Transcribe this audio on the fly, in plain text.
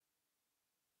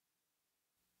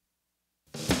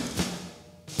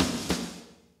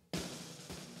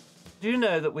Do you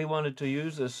know that we wanted to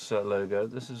use this logo?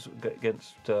 This is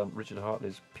against Richard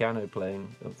Hartley's piano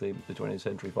playing of the 20th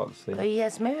Century Fox theme. Oh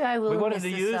yes, maybe I will. We wanted to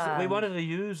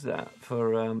use that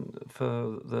for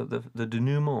the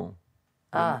denouement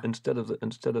instead of the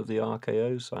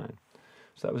RKO sign.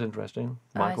 So that was interesting.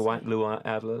 Michael White, Lou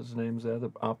Adler's name's there,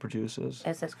 our producers.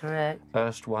 Yes, that's correct.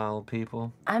 Erstwhile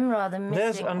people. I'm rather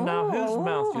missing. Now, whose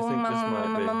mouth do you think this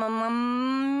might be?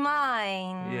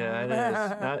 Mine. Yeah, it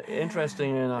is. Now,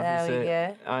 interesting enough,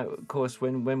 of course,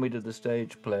 when we did the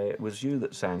stage play, it was you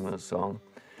that sang the song.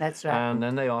 That's right. And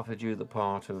then they offered you the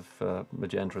part of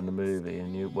Magenta in the movie,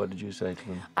 and what did you say to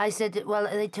them? I said, well,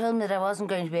 they told me that I wasn't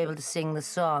going to be able to sing the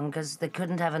song because they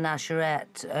couldn't have an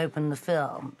usherette open the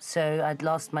film. So I'd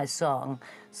lost my song,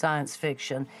 science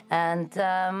fiction. And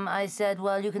I said,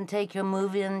 well, you can take your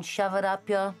movie and shove it up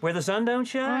your... Where the sun don't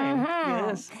shine. Mm-hmm.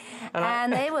 Yes.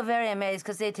 And they were very amazed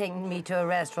because they'd taken me to a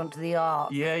restaurant, to the Ark.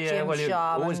 Yeah. Well, you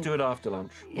always do it after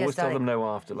lunch. Yes, always tell them no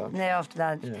after lunch. No after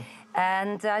lunch. Yeah.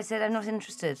 And I said, I'm not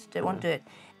interested, don't want to do it.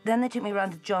 Then they took me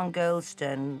round to John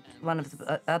Goldstone, one of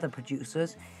the other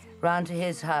producers, round to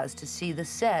his house to see the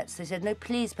sets. They said, no,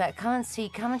 please, Pat, come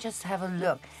and just have a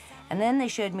look. And then they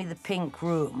showed me the pink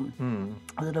room,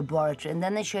 the laboratory, and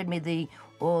then they showed me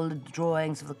all the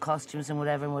drawings of the costumes and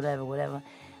whatever.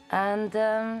 And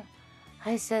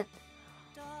I said,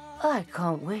 oh, I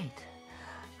can't wait.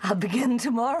 I'll begin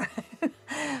tomorrow.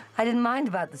 I didn't mind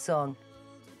about the song.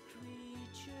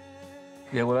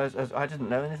 Yeah, well, I didn't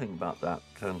know anything about that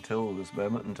until this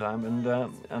moment in time,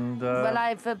 well,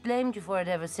 I've blamed you for it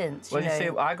ever since. Well, you see,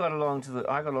 I got along to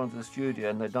the studio,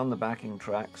 and they'd done the backing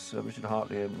tracks. Richard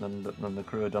Hartley and the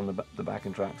crew had done the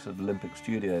backing tracks at Olympic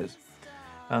Studios,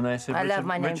 and they said, I love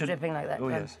my name dripping like that. Oh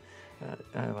yes.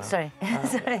 Well, sorry.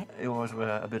 Sorry. It was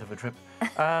a bit of a trip,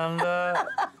 and.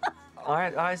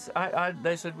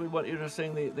 They said, we want you to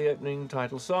sing the opening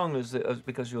title song as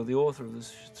because you're the author of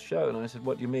this show. And I said,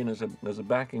 what do you mean, as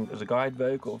a guide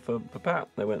vocal for Pat?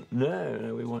 They went,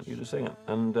 no, we want you to sing it.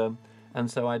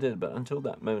 And so I did. But until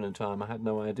that moment in time, I had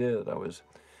no idea that I was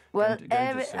Well,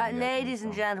 going to sing ladies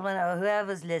and gentlemen, or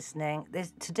whoever's listening,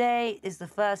 today is the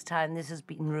first time this has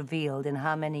been revealed in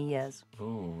how many years?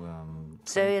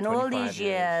 So in all these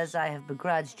years, I have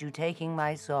begrudged you taking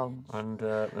my song. And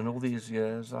in all these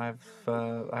years, I've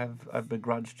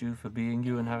begrudged you for being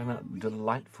you and having that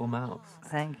delightful mouth.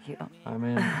 Thank you. I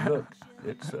mean, look,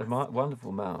 it's a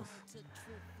wonderful mouth.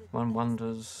 One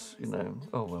wonders,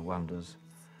 wonders.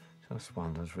 Just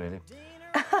wonders, really.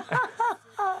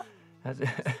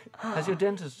 Has your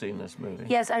dentist seen this movie?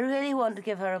 Yes, I really want to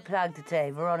give her a plug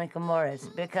today, Veronica Morris,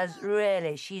 because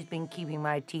really she's been keeping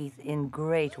my teeth in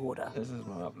great order. This is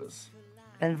marvellous.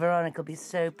 And Veronica will be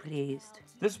so pleased.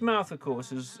 This mouth, of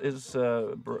course, is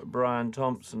Brian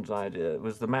Thompson's idea. It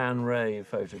was the Man Ray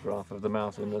photograph of the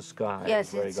mouth in the sky.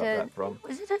 Yes, where he got that from.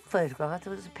 Was it a photograph? I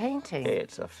thought it was a painting.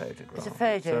 It's a photograph. It's a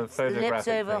photo. It's a photographic Lips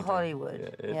over painting.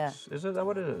 Hollywood. Yeah. Is that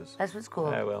what it is? That's what it's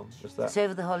called. Oh, well, it's that. It's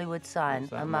over the Hollywood sign,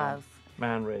 a mouth.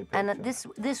 Man Ray picture. And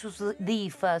this was the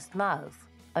first mouth.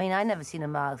 I mean, I'd never seen a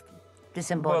mouth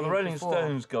disembodied Well, the Rolling before.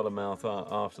 Stones got a mouth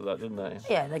after that, didn't they?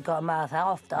 Yeah, they got a mouth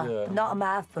after, not a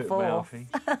mouth before. Mouthy.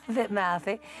 A bit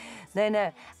mouthy. No.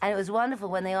 And it was wonderful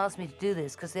when they asked me to do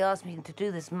this, because they asked me to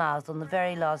do this mouth on the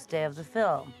very last day of the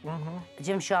film. Mm-hmm.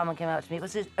 Jim Sharman came out to me. It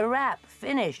was a wrap,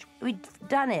 finished. We'd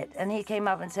done it. And he came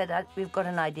up and said, we've got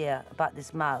an idea about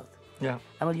this mouth. Yeah.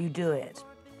 And will you do it?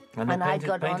 And they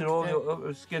painted all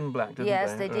your skin black, didn't they?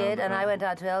 Yes, they did. And I went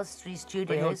out to Elstree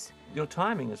Studios. Your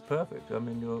timing is perfect. I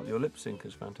mean, your lip sync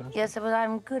is fantastic. Yes, but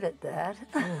I'm good at that.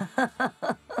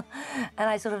 And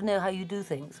I sort of know how you do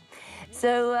things.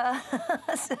 So,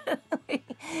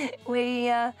 we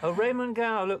Raymond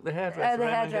Gow, look, the hairdresser. The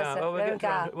hairdresser. Raymond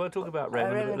Gow. We'll talk about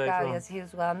Raymond a bit later on. Yes, he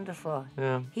was wonderful.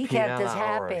 Yeah. He kept us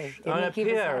happy.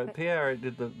 Pierre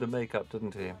did the makeup,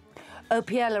 didn't he? Oh,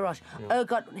 Pierre Laroche. Yeah. Oh,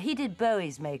 God, he did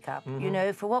Bowie's makeup,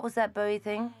 for what was that Bowie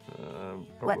thing?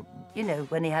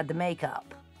 When he had the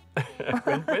makeup.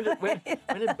 when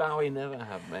did Bowie never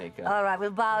have makeup? All right, well,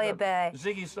 Bowie.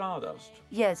 Ziggy Stardust.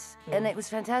 Yes, and it was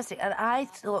fantastic. And I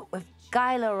thought, if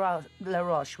Guy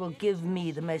Laroche will give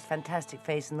me the most fantastic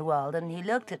face in the world, and he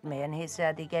looked at me and he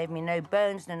said he gave me no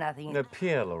bones, no nothing. No,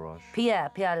 Pierre Laroche. Pierre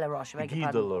Laroche. I beg your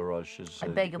pardon. Laroche is. I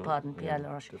beg your pardon, Pierre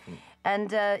Laroche. Different.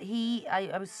 And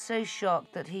I was so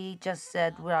shocked that he just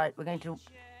said, right, we're going to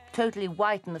totally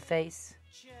whiten the face.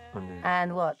 Indeed.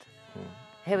 And what? Yeah.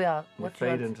 Here we are.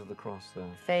 Fade into the cross there.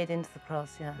 Fade into the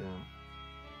cross, yeah.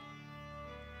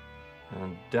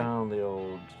 And down the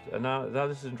old... And now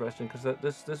this is interesting, because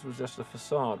this was just a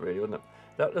facade, really, wasn't it?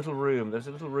 That little room, there's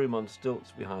a little room on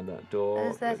stilts behind that door,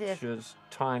 Is that which it? is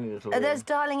tiny little Oh, room. there's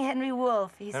darling Henry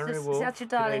Wolfe. He's Henry just Wolfe, such a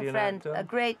darling Canadian friend. actor. A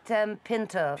great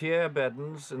pinter. Pierre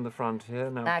Beddens in the front here.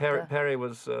 Now, Actor. Perry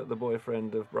was the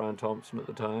boyfriend of Brian Thompson at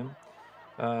the time.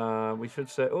 We should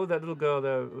say, oh, that little girl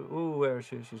there, oh, where is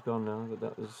she? She's gone now, but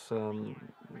that was,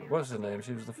 what's her name?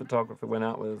 She was the photographer, went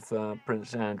out with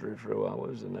Prince Andrew for a while. What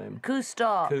was her name? Koo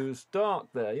Stark. Koo Stark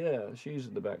there, yeah, she's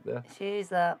at the back there.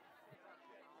 She's up.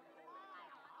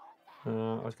 I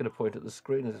was going to point at the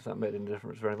screen as if that made any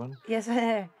difference for anyone. Yes,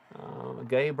 I know.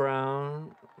 Gay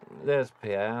Brown, there's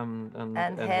Pierre and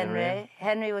Henry.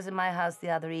 Henry was in my house the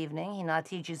other evening. He now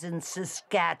teaches in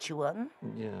Saskatchewan.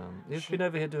 Yeah, he's been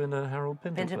over here doing a Harold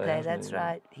Pinter play. Hasn't That's he?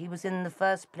 right. He was in the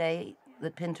first play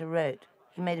that Pinter wrote.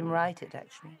 He made him write it,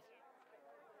 actually.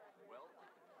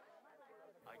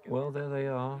 Well, there they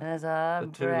are. There's our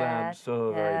The two Brad. lads, so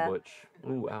Yeah. very butch.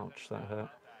 Ooh, ouch, that hurt.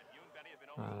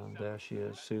 There she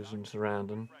is, Susan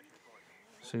Sarandon.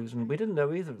 Susan, we didn't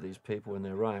know either of these people when they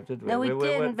arrived, did we? No, we we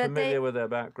didn't, weren't but familiar they- with their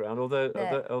background,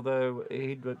 although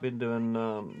he'd been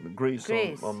doing Grease.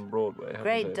 On Broadway. hadn't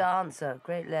Great he? dancer,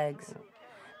 great legs.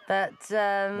 But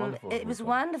Wonderful, it was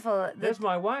wonderful. wonderful. There's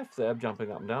my wife there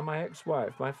jumping up and down, my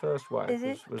ex-wife, my first wife. Is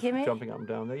it was Kimmy? jumping up and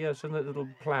down there. Yes, in that little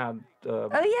plaid. Oh,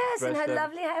 yes, and dress her there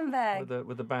lovely handbag.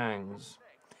 with the bangs.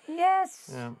 Yes,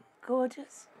 Yeah.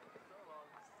 gorgeous.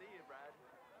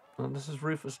 And this is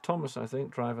Rufus Thomas, I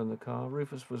think, driving the car.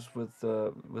 Rufus was with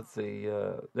the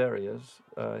there he is.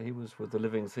 He was with the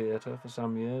Living Theatre for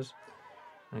some years,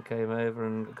 and came over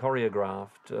and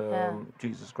choreographed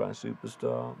Jesus Christ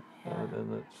Superstar,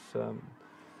 and its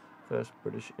first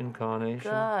British incarnation.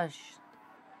 Gosh.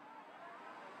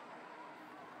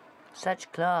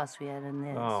 Such class we had in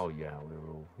this. Oh yeah, we were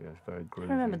all very groovy.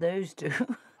 I remember those two.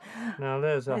 Now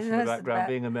there's us in the There's background that.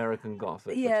 being American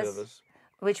Gothic, Yes. the two of us.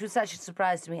 Which was such a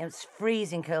surprise to me. It was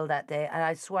freezing cold that day, and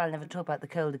I swore I'll never talk about the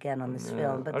cold again on this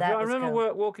film. But that I was remember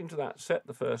cold. walking to that set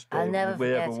the first day I'll never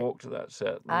we ever forget it. walked to that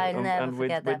set. I'll never and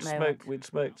forget that moment. We'd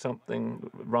smoked something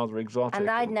rather exotic. And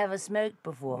I'd never smoked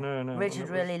before. No, Richard it was-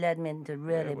 really led me into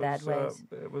really bad ways.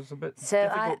 It was a bit So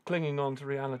difficult clinging on to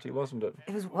reality, wasn't it?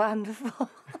 It was wonderful.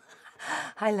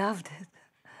 I loved it.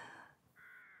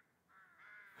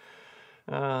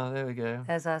 Ah, there we go.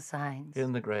 There's our signs.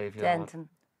 In the graveyard. Denton,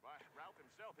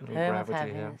 Little home of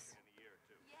gravity here. happiness.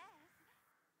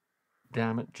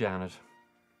 Damn it, Janet.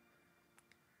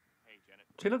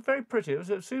 She looked very pretty.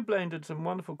 Sue Blaine did some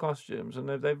wonderful costumes, and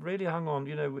they've really hung on.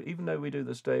 You know, even though we do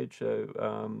the stage show,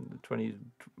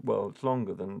 it's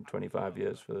longer than 25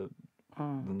 years than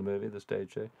the movie, the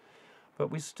stage show. But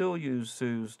we still use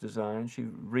Sue's design. She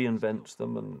reinvents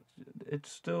them, and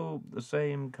it's still the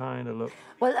same kind of look.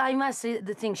 Well, I must say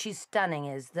the thing she's stunning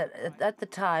is that at the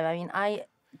time, I mean, I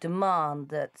demand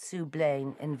that Sue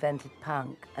Blaine invented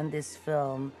punk, and this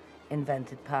film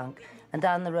invented punk. And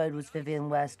down the road was Vivienne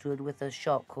Westwood with a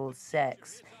shop called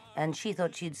Sex, and she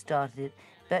thought she'd started it.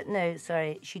 But no,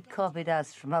 sorry, she'd copied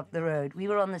us from up the road. We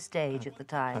were on the stage at the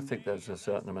time. I think there's a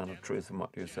certain amount of truth in what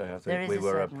you say. I There think is we a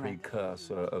were a certain amount.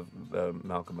 precursor of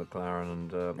Malcolm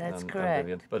McLaren That's and correct.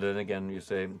 Vivian. But then again, you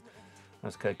say,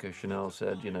 as Coco Chanel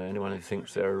said, you know, anyone who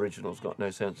thinks they're original's got no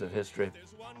sense of history.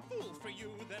 There's one fool for you,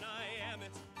 then I am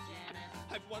it.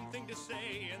 I've one thing to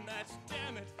say, and that's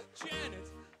damn it, Janet.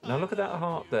 Now look at that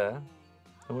heart there.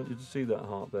 I want you to see that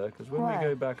heart there, because when Why? we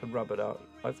go back and rub it out,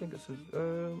 I think it's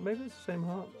maybe it's the same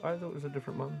heart. I thought it was a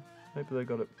different one. Maybe they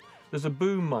got it. There's a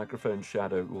boom microphone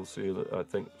shadow we'll see, I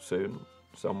think, soon,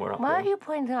 somewhere up Why there. are you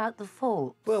pointing out the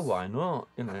faults? Well, why not?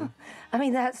 You know, I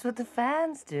mean, that's what the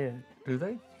fans do. do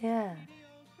they? Yeah.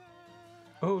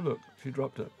 Oh, look, she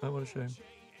dropped it. Oh, what a shame.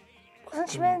 Wasn't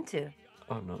she meant to?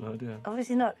 I've not no idea.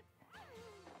 Obviously not.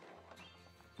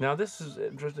 Now, this is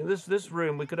interesting. This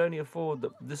room, we could only afford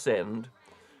this end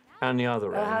and the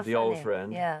other Oh, how end, the old funny.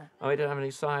 friend. Yeah. And we don't have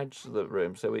any sides to the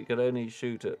room, so we could only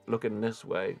shoot it looking this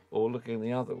way or looking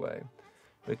the other way.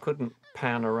 We couldn't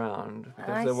pan around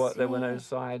I because there were no see.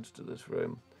 sides to this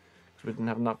room because we didn't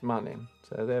have enough money.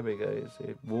 So there we go, you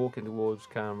see, walking towards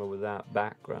camera with that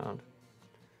background,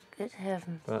 Good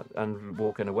heavens. and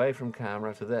walking away from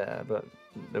camera to there, but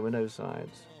there were no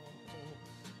sides.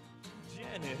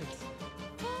 Janet.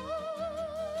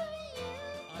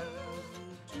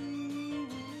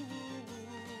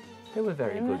 They were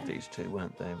very good, these two,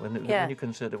 weren't they? When Yeah. you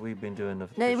consider we've been doing the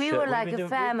No, the we show- were we've like been a doing-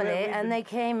 family, we've and been- they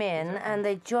came in and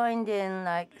they joined in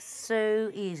like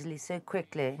so easily, so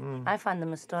quickly. I find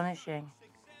them astonishing.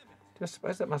 I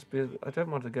suppose that must be. I don't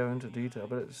want to go into detail,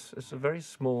 but it's a very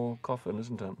small coffin,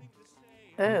 isn't it?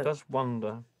 It Oh, does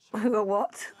wonder,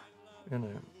 what? you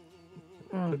know.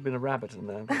 Could have been a rabbit in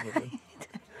there. Probably.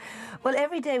 Well,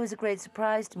 every day was a great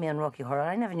surprise to me on Rocky Horror.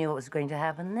 I never knew what was going to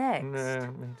happen next.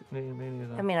 No, me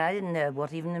neither. I mean, I didn't know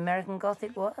what even American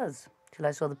Gothic was till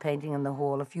I saw the painting in the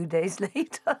hall a few days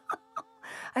later.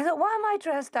 I thought, why am I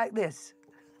dressed like this?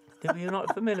 You're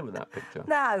not familiar with that picture?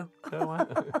 No. Oh,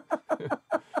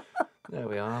 there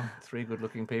we are, three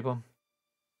good-looking people.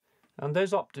 And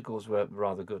those opticals were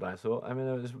rather good, I thought. I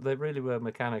mean, they really were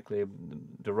mechanically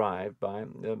derived by,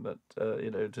 but,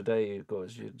 today, of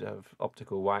course, you'd have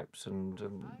optical wipes and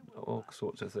all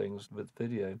sorts of things with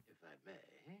video.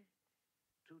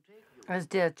 There's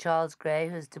dear Charles Gray,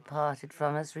 who's departed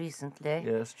from us recently.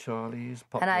 Yes, Charlie's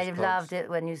And I loved it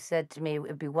when you said to me, it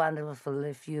would be wonderful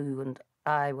if you and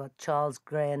I were Charles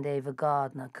Gray and Ava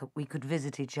Gardner. We could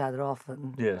visit each other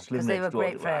often. Yes, because they were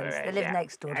great friends. They lived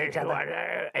next door to each other.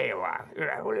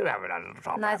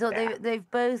 And I thought they've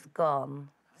both gone.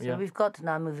 So Yeah. we've got to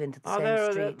now move into the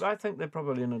same street. I think they're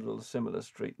probably in a little similar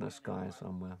street in the sky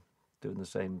somewhere, doing the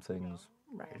same things.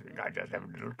 I just have a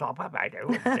little top up, I do.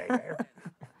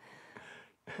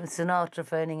 With Sinatra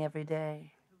phoning every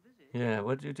day. Yeah,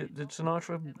 did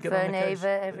Sinatra get Phone on the case?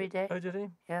 Ava every day. Oh, did he?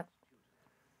 Yep.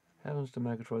 Heavens to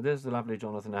Murgatroyd. There's the lovely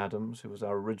Jonathan Adams, who was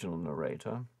our original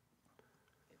narrator.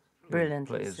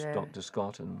 Brilliantly Plays so. Dr.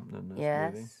 Scott in this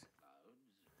Yes. movie.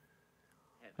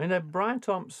 You know, Brian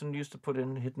Thompson used to put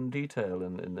in hidden detail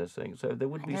in this thing, so there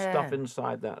would be stuff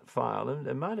inside that file, and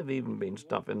there might have even been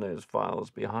stuff in those files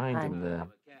behind him there,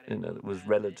 that was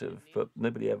relative, but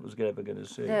nobody was ever going to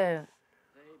see. No.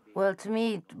 Well, to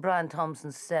me, Brian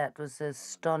Thompson's set was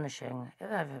astonishing.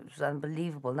 It was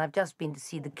unbelievable. And I've just been to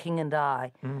see The King and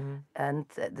I, and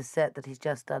the set that he's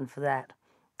just done for that.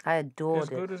 I adored As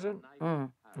it. good as it?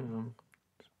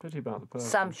 It's pretty about the person.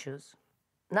 Sumptuous.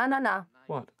 No.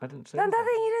 What? I didn't say No, anything.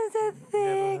 nothing. You didn't say a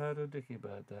thing. Never heard of Dickie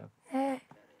Bird there.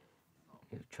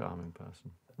 He's a charming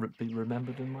person. Be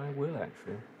remembered in my will,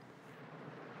 actually.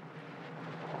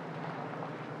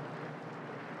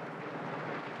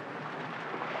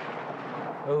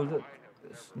 Oh, look,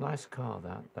 it's a nice car,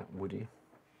 that Woody.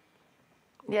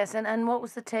 Yes, and what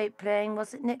was the tape playing?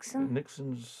 Was it Nixon?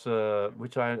 Nixon's,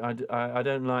 which I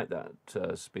don't like that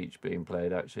speech being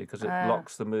played, actually, because it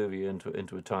locks the movie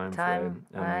into a time frame.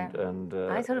 Right. And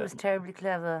I thought it was terribly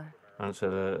clever. And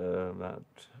so that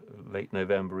late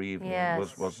November evening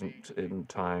wasn't in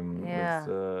time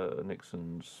with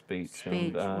Nixon's speech.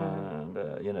 And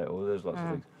all those lots of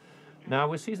things. Now,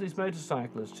 we see these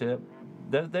motorcyclists here.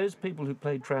 Those people who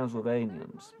played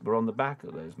Transylvanians were on the back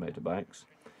of those motorbikes.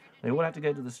 They all had to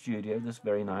go to the studio this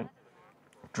very night,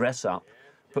 dress up,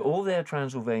 put all their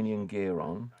Transylvanian gear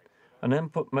on, and then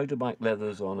put motorbike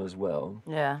leathers on as well.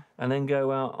 Yeah. And then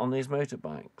go out on these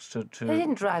motorbikes to... They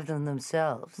didn't drive them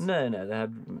themselves. No, they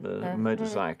had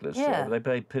motorcyclists. Yeah. They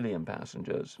paid pillion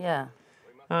passengers. Yeah.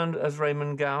 And as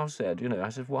Raymond Gow said, I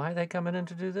said, why are they coming in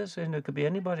to do this? It could be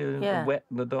anybody wet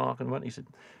in the dark and what. He said,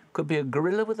 could be a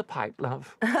gorilla with a pipe,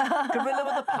 love. Gorilla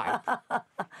with a pipe.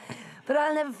 But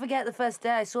I'll never forget the first day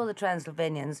I saw the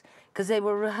Transylvanians, because they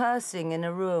were rehearsing in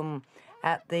a room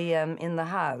at the in the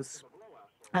house,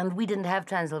 and we didn't have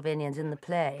Transylvanians in the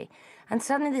play. And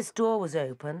suddenly this door was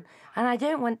open, and I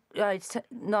don't want it's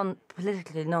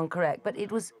politically non-correct, but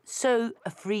it was so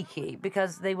freaky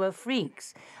because they were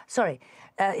freaks. Sorry,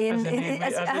 As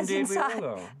indeed we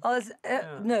all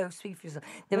are. No, speak for yourself.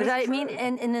 No, but I mean,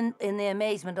 in the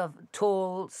amazement of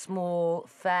tall, small,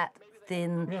 fat,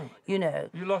 thin,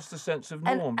 You lost the sense of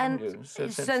norm, didn't you?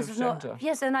 Sense of centre.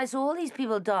 Yes, and I saw all these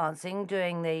people dancing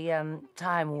during the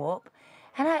time warp,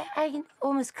 and I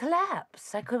almost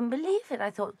collapsed. I couldn't believe it.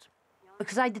 I thought,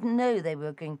 because I didn't know they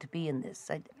were going to be in this.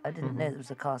 I didn't know there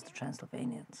was a cast of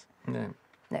Transylvanians. No.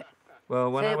 No. Well,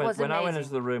 when I went amazing. into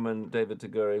the room and David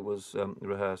Tagore was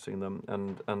rehearsing them,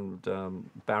 and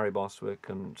Barry Boswick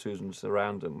and Susan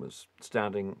Sarandon was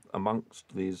standing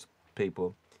amongst these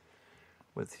people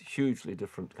with hugely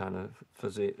different kind of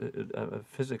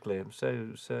physically,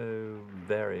 so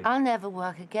varied. I'll never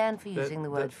work again for using the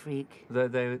word freak.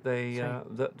 That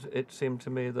it seemed to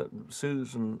me that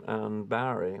Susan and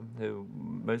Barry, who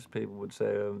most people would say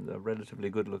are relatively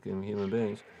good-looking human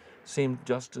beings, seemed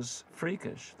just as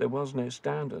freakish. There was no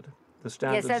standard. The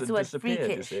standards Yes, that's the had word, disappeared, you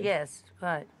freakish. see. Yes,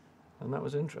 right. And that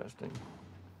was interesting.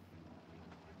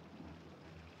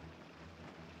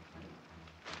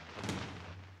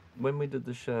 When we did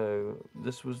the show,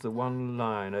 this was the one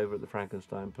line over at the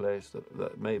Frankenstein place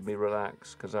that made me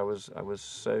relax, because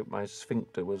my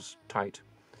sphincter was tight.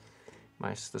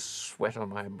 The sweat on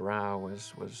my brow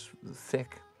was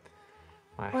thick.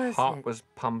 My heart was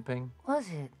pumping. Was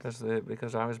it?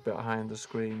 Because I was behind the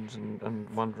screens and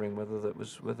wondering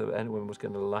whether anyone was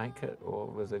going to like it, or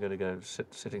was they going to go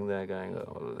sitting there going,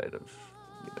 oh, a load of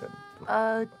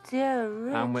Oh dear,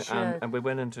 Richard. And we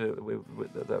went into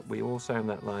we all sang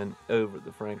that line over at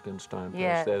the Frankenstein place.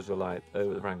 Yeah. There's a light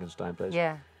over the Frankenstein place.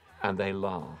 Yeah. And they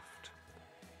laughed.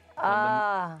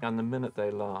 Ah. And the minute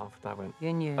they laughed, I went,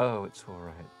 You knew. oh, it's all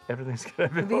right. Everything's going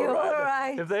to be Be all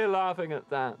right. If they're laughing at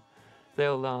that,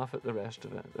 they'll laugh at the rest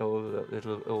of it.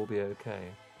 It'll all be okay.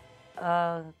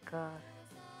 Oh God.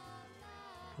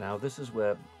 Now, this is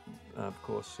where, of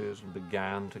course, Susan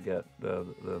began to get the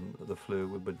flu.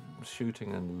 We were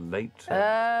shooting in late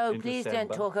Oh, in please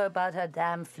December. don't talk about her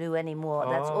damn flu anymore.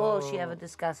 That's all she ever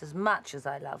discussed, as much as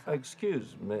I love her.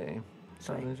 Excuse me.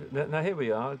 Sorry. Now, here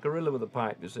we are, gorilla with a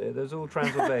pipe, you see. There's all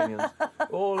Transylvanians,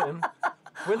 all in,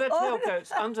 with their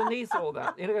tailcoats underneath all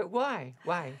that. You know, why?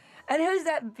 Why? And who's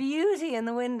that beauty in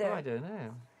the window? Oh, I don't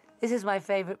know. This is my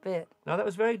favourite bit. Now, that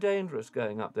was very dangerous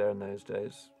going up there in those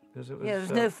days. Because it was, Yeah,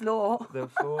 there's no floor. The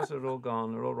floors are all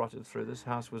gone. They're all rotted through. This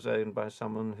house was owned by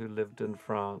someone who lived in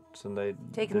France, and they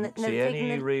didn't see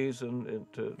any reason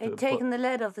They'd taken the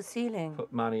lead off the ceiling.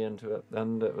 put money into it.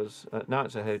 And it was now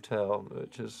it's a hotel,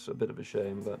 which is a bit of a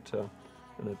shame, but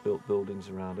and they've built buildings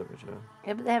around it, which are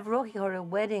Yeah, but they have Rocky Horror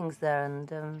weddings there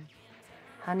and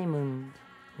honeymoons.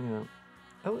 yeah.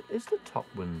 Oh, it's the top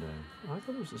window. I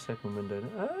thought it was the second window.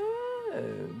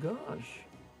 Oh gosh.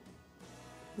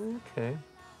 Okay.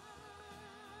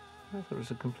 I thought it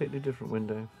was a completely different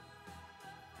window.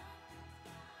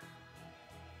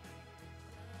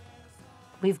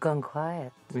 We've gone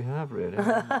quiet. We have, really.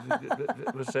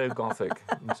 It was so gothic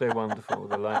and so wonderful,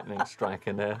 the lightning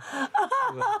striking there.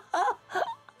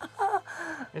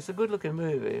 It's a good-looking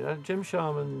movie. Jim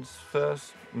Sharman's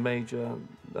first major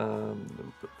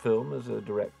film as a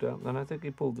director, and I think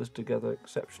he pulled this together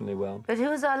exceptionally well. But who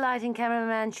was our lighting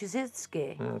cameraman,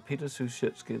 Chuzitsky? Peter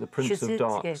Sushitsky, the Prince of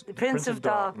Darkness. The Prince of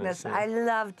Darkness. Yeah. I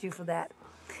loved you for that.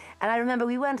 And I remember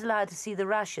we weren't allowed to see the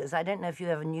rushes. I don't know if you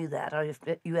ever knew that or if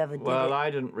you ever did. Well, it. I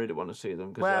didn't really want to see them,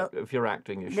 because Well, if you're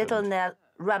acting, you Little shouldn't. Nell,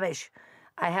 rubbish.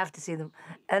 I have to see them.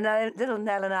 And Little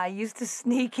Nell and I used to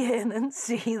sneak in and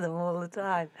see them all the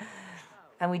time.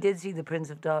 And we did see the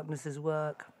Prince of Darkness's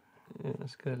work. Yeah,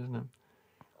 that's good, isn't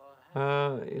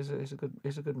it?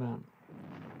 He's a good man.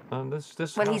 And this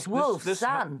Well, house, he's Wolf's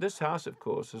son. This house, of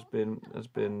course, has been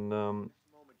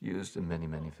used in many,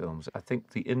 many films. I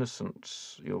think The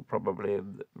Innocents, you'll probably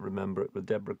remember it with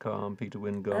Deborah Carr and Peter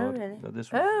Wingard. Oh, really?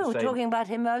 This was the we're same, talking about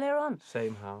him earlier on.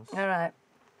 same house. All right.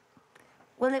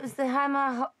 Well, it was the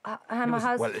Hammer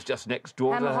House. Well, it's just next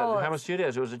door to Hammer Horrocks. Hammer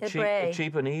Studios. It was a Bray.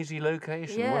 cheap and easy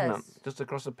location, wasn't Yes. it? Just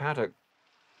across the paddock.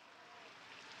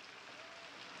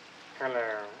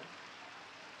 Hello.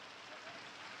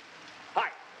 Hi,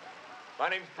 my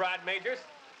name's Brad Majors.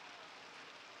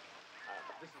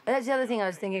 That's the other thing I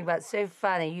was thinking about. So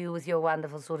funny, you with your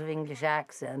wonderful sort of English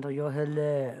accent, or your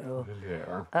hello.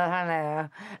 Yeah. Hello.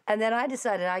 And then I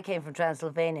decided I came from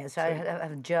Transylvania, so I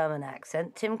have a German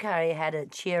accent. Tim Curry had a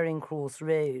Charing Cross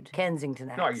Road, Kensington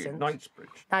accent.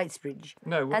 Knightsbridge. Knightsbridge.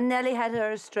 No. And Nellie had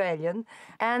her Australian.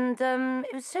 And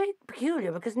it was so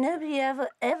peculiar because nobody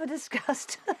ever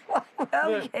discussed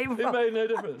where we came It from. made no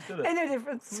difference, did it? Made no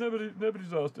difference.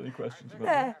 Nobody's asked any questions about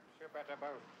Yeah. You better both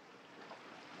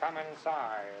come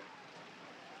inside.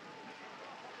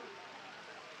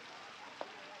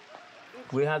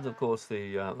 We had, of course,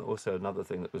 the also another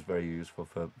thing that was very useful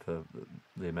for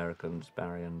the Americans,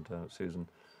 Barry and Susan,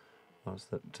 was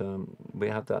that we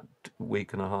had that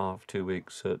week and a half, 2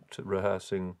 weeks at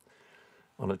rehearsing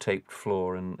on a taped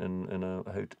floor in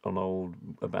an old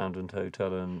abandoned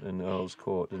hotel in Earl's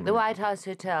Court. didn't The we? White House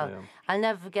Hotel. Yeah. I'll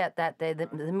never forget that day. The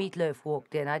Meatloaf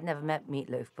walked in. I'd never met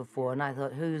Meatloaf before, and I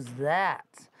thought, who's that?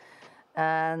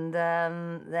 And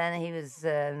then he was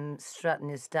strutting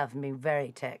his stuff and being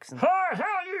very Texan. Hi, how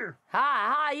are you?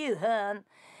 Hi, how are you, hon?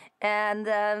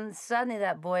 And suddenly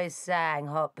that boy sang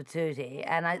Hot Patootie,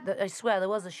 and I swear there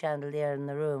was a chandelier in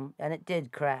the room, and it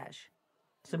did crash.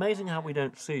 It's amazing how we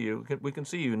don't see you. We can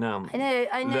see you now.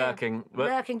 I know. Lurking. But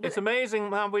Lurking, but- it's amazing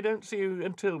how we don't see you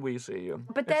until we see you.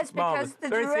 But It's that's because marvellous. the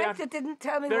Very director didn't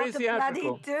tell me very what to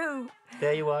theatrical. bloody do.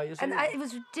 There you are, you see. And it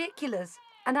was ridiculous.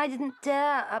 And I didn't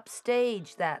dare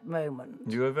upstage that moment.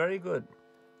 You were very good.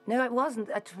 No, it wasn't.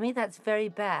 To me, that's very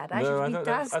bad. I No, should I be thought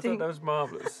dusting. that was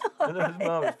marvellous. That was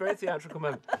marvellous. Very theatrical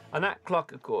moment. And that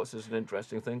clock, of course, is an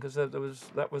interesting thing because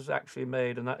that was actually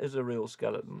made, and that is a real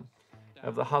skeleton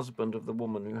of the husband of the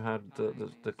woman who had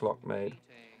the clock made.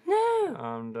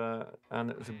 No. And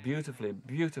it was a beautifully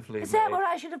made. Is that where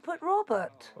I should have put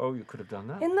Robert? Oh, you could have done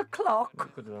that. In the clock? You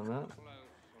could have done that.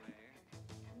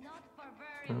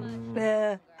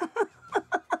 Yeah.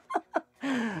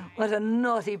 What a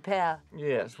naughty pair.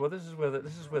 Yes. Well, this is where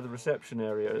the reception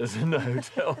area is in the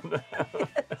hotel now.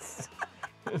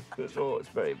 It's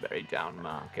very, very down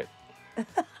market.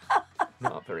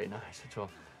 Not very nice at all.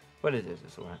 Well, it is.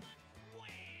 It's all right.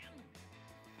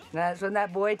 That's when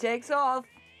that boy takes off.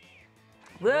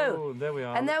 Whoa! Oh, there we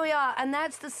are. And there we are. And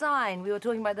that's the sign. We were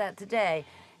talking about that today.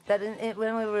 That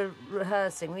when we were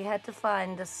rehearsing, we had to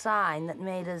find a sign that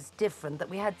made us different, that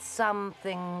we had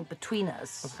something between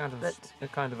us. A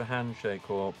kind of a handshake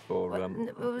or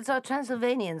it was our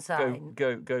Transylvanian sign.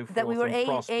 go forth that we were and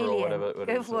prosper alien. or whatever.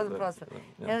 Go forth and prosper.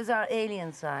 Yeah. It was our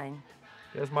alien sign.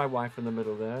 There's my wife in the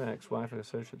middle there, ex-wife, I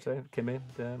so should say, Kimmy,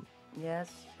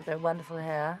 Yes, with her wonderful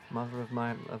hair. mother of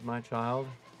my child.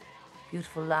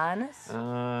 Beautiful lioness.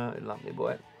 Lovely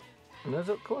boy. And there's,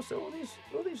 of course, all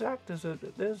these actors.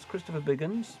 There's Christopher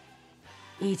Biggins.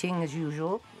 Eating as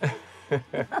usual.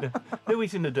 No,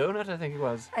 eating a donut, I think it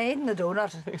was. I ate the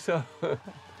donut. I think so.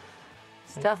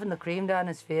 Stuffing the cream down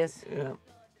his face. Yeah.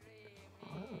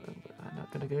 I'm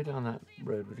not going to go down that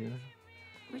road with you.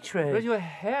 Which But road? your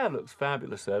hair looks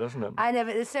fabulous there, doesn't it?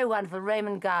 It's so wonderful.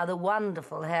 Raymond Gower, the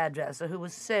wonderful hairdresser who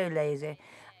was so lazy.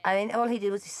 I mean, all he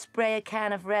did was spray a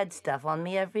can of red stuff on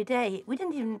me every day. We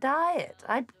didn't even dye it.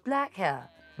 I had black hair.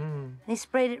 And he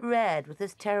sprayed it red with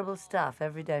this terrible stuff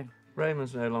every day.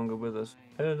 Raymond's no longer with us.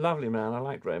 A lovely man. I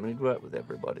liked Raymond. He'd worked with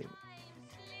everybody.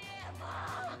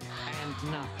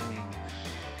 And nothing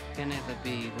can ever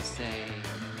be the same.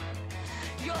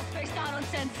 You're spaced out on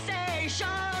sensation,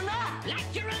 like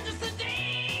you're under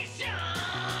sedation.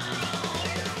 Let's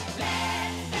do the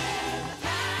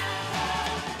time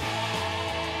again.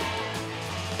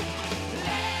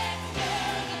 Let's do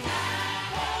the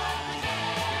time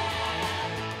again.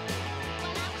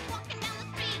 When I was walking down the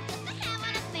street just to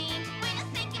having a scene, when a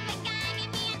stinky big guy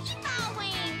gave me an evil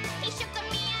wing. He shook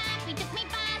me up, he took me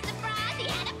by surprise. He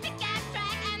had a pickaxe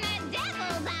track and a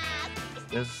devil's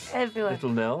eyes. There's Everyone. Little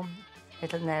Nell.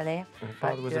 Little Nellie. Her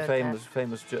father was a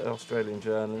famous Australian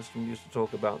journalist and used to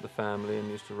talk about the family and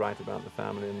used to write about the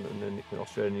family in the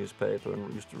Australian newspaper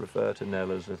and used to refer to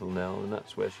Nell as Little Nell, and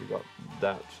that's where she got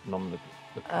that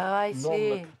Oh, I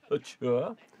see.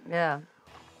 nomenclature. Yeah.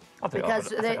 I think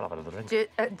Because I'll have another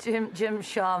drink. Jim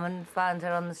Sharman found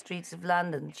her on the streets of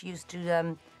London. She used to,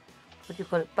 what do you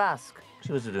call it, busk.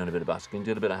 She was doing a bit of busking,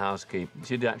 did a bit of housekeeping.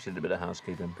 She actually did a bit of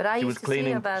housekeeping. But I she used was to cleaning.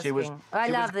 see her busking. She was. I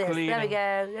she love was this. Cleaning,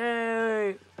 There we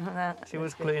go. Yay. She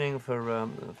was cleaning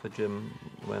for Jim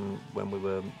when we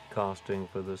were casting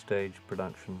for the stage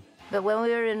production. But when we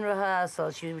were in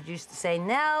rehearsal, she used to say,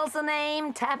 "Nell's the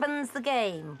name, Tappan's the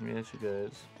game." Here she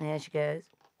goes. There she goes.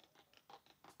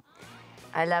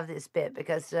 I love this bit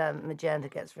because Magenta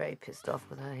gets very pissed off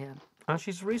with her here. And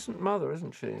she's a recent mother,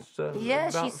 isn't she?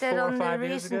 Yeah, she about said 4 or on the 5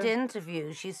 years recent ago?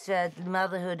 interview, she said,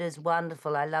 motherhood is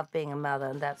wonderful. I love being a mother,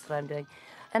 and that's what I'm doing.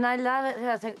 And I love it,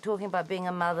 I think, talking about being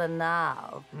a mother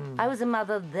now. I was a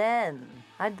mother then.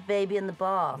 I had the baby in the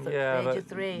bath at the age of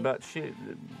 3. But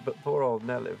poor old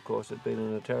Nellie, of course, had been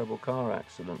in a terrible car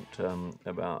accident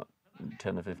about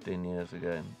 10 or 15 years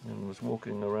ago and was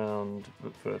walking around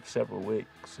for several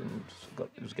weeks and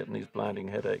was getting these blinding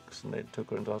headaches, and they took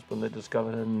her into hospital and they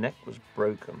discovered her neck was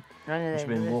broken. She'd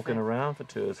been walking around for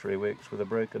 2 or 3 weeks with a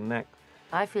broken neck.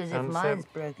 I feel as if And mine's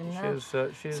broken now.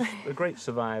 She's a great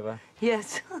survivor.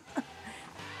 Yes.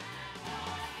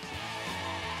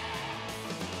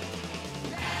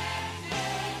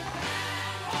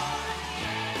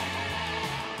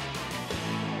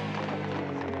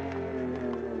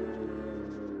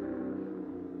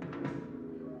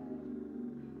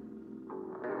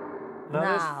 Now,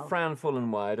 Now. there's Fran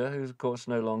Fullenwider, who's of course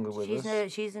no longer with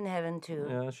us. She's in heaven too.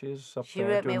 Yeah, she's up She there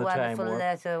wrote me doing a the Tame wonderful work.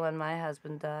 letter when my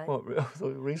husband died. What,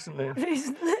 recently?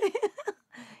 Recently.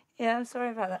 Yeah, I'm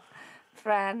sorry about that.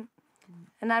 Fran.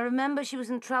 And I remember she was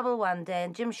in trouble one day,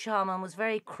 and Jim Sharman was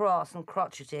very cross and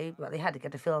crotchety. Well, they had to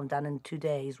get a film done in 2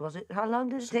 days, was it? How long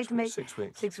did it take to make? 6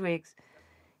 weeks. 6 weeks.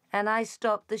 And I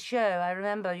stopped the show. I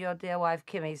remember your dear wife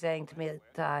Kimmy saying to me at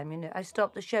the time, you know, I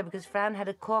stopped the show because Fran had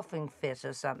a coughing fit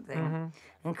or something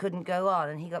and couldn't go on,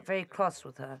 and he got very cross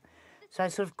with her. So I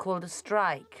sort of called a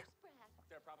strike.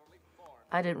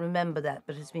 I don't remember that,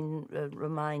 but it's been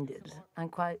reminded. I'm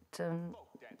quite,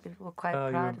 people were quite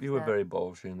proud of you were that. very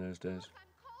ballsy in those days.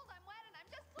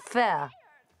 Fair.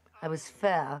 I was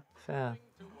fair. Fair.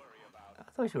 I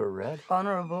thought you were red.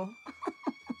 Honourable.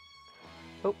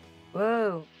 Oh.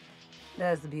 Whoa.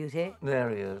 There's the beauty. There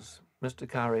he is, Mr.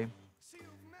 Curry.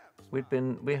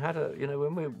 We had a, you know,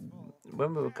 when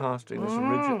we were casting this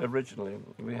originally,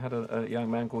 we had a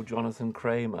young man called Jonathan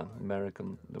Kramer,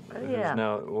 American, who's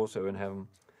now also in heaven.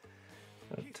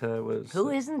 That was. Who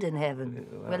isn't in heaven?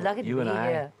 well, We're lucky to you be and I.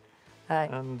 here. Hi.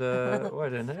 And well, I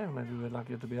don't know. Maybe we're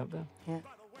lucky to be up there. Yeah.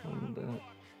 And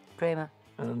Kramer.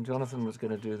 and Jonathan was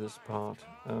going to do this part,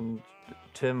 and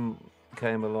Tim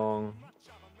came along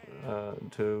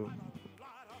to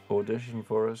audition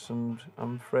for us, and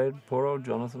I'm afraid poor old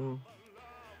Jonathan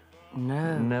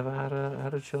never had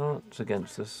a chance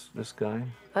against this guy.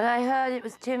 But I heard it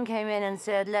was Tim came in and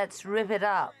said, "Let's rip it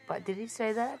up." But did he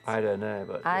say that? I don't know,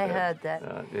 but I heard that.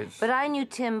 But I knew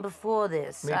Tim before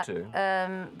this. Me too.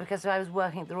 Because I was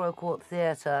working at the Royal Court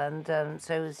Theatre, and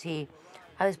so was he.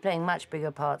 I was playing much bigger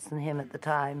parts than him at the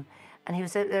time, and he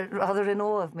was rather in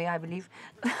awe of me, I believe.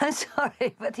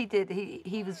 Sorry, but he did.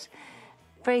 He was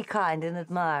very kind and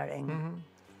admiring. Mm-hmm.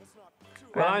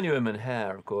 Well, I knew him in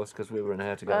Hair, of course, because we were in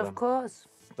Hair together. Of course.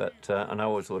 But and I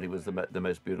always thought he was the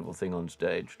most beautiful thing on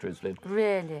stage, truthfully.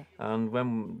 Really? And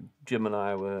when Jim and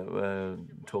I were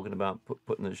talking about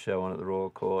putting this show on at the Royal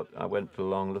Court, I went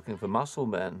along looking for muscle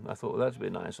men. I thought, well, that'd be a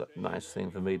nice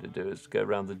thing for me to do, is to go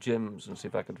around the gyms and see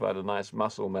if I could find a nice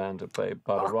muscle man to play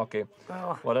part of Rocky.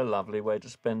 Oh. What a lovely way to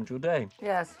spend your day.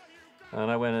 Yes.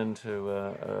 And I went into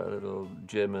a little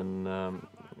gym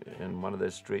in one of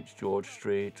those streets, George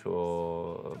Street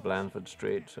or Blandford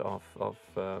Street, off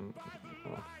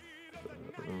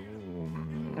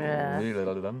Yeah.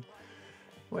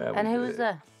 Where And who was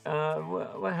there?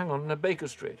 Well, hang on, no, Baker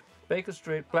Street. Baker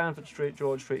Street, Blandford Street,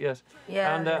 George Street, yes.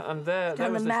 Yeah. And there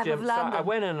Down was the this map gym. of So I London.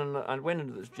 went in and I went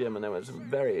into this gym, and there was some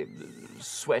very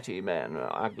sweaty men,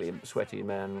 ugly, sweaty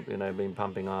men, being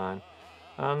pumping iron.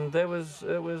 And there was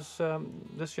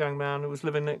this young man who was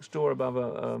living next door above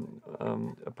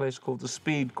a place called the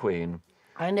Speed Queen.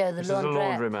 I know, the This is a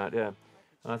laundrette. laundromat, yeah.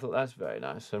 And I thought, that's very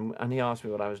nice. And he asked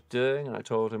me what I was doing, and I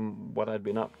told him what I'd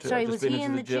been up to. Sorry, I'd just was been he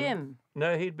into in the gym?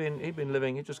 No, he'd been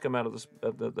living. He'd just come out of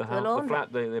the house, the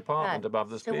flat, the apartment Right. above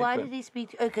the So Speed why Queen. did he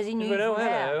speak? Oh, because he knew He you went, oh, from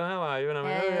hello, Hair. how are you? And I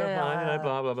went, Yeah, oh, yeah, yeah, fine, yeah.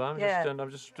 blah, blah, blah. Yeah.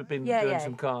 I've just been Yeah, doing yeah.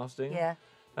 some casting. Yeah.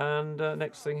 And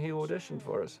next thing, he auditioned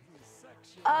for us.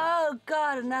 Oh,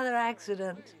 God, another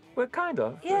accident. Well, kind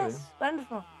of. Yes,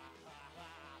 wonderful.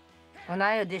 When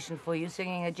I auditioned for you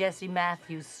singing a Jesse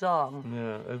Matthews song Really.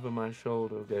 Yeah, over my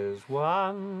shoulder goes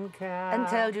one cat. and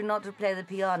told you not to play the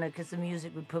piano because the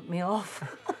music would put me off.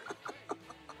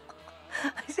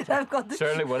 I said, I've got the...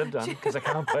 Certainly would have done, because I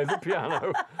can't play the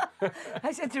piano.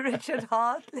 I said to Richard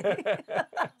Hartley.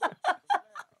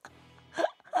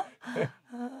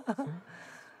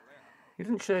 He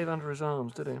didn't shave under his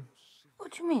arms, did he?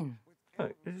 What do you mean? Oh,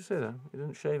 did you say that? He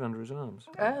didn't shave under his arms.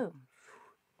 Oh,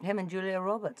 him and Julia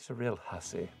Roberts. It's a real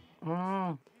hussy.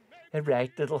 Mm. A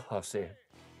right little hussy.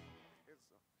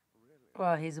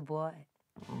 Well, he's a boy.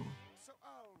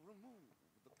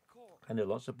 I know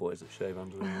lots of boys that shave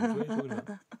under their arms. What are you talking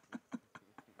about?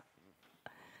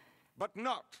 But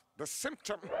not the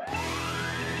symptom.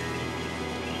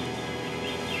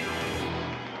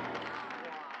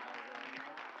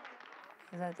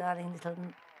 Is that darling little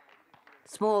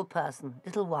small person,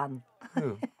 little one?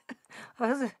 Who?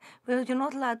 Well, you're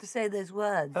not allowed to say those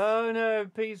words. Oh, no,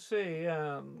 PC,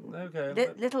 okay.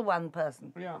 but- Little one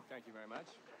person. yeah. Thank you very much.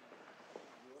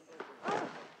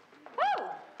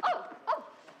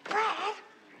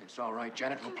 It's all right,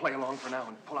 Janet. We'll play along for now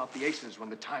and pull out the aces when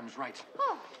the time's right.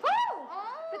 Oh,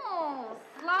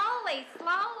 slowly,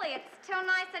 slowly. It's too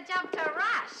nice a job to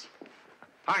rush.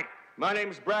 Hi, my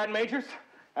name's Brad Majors,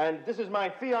 and this is my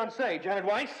fiancée, Janet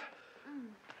Weiss.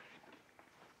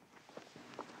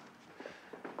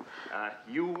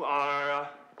 You are,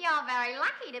 You're very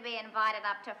lucky to be invited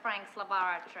up to Frank's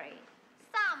laboratory.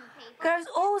 Some people... I was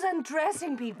always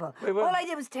undressing people. Wait, what? All I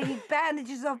did was taking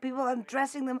bandages off people,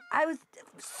 undressing them. I was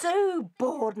so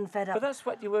bored and fed up. But that's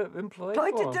what you were employed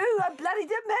What for. to do? I'm bloody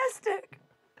domestic.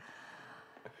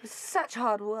 It was such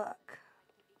hard work.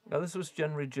 Now, this was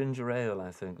generally ginger ale,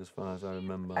 I think, as far as I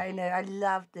remember. I know. I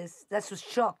loved this. That's what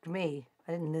shocked me.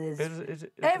 I didn't know this. Is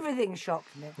it- Everything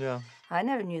shocked me. Yeah. I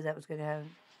never knew that was going to happen.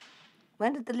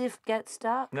 When did the lift get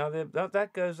stuck? Now that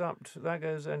goes up.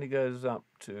 Only goes up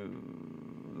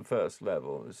to the first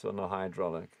level. It's on a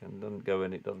hydraulic and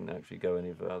doesn't actually go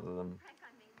any further than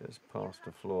goes past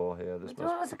the floor here. This It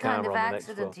was a kind of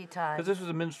accidenty time. Because this was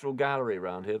a minstrel gallery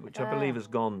around here, which I believe is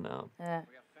gone now. Yeah.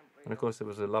 And of course there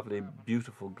was a lovely,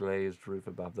 beautiful glazed roof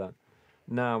above that.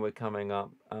 Now we're coming up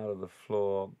out of the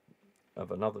floor of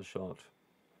another shot.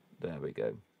 There we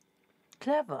go.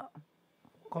 Clever.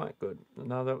 Quite good.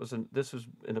 Now this was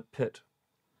in a pit.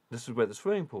 This is where the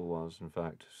swimming pool was, in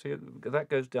fact. See, that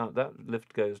goes down. That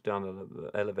lift goes down.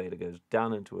 The elevator goes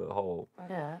down into a hole.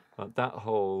 Yeah. That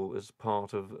hole was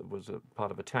part of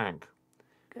a tank,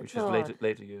 Good which Lord. is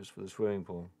later used for the swimming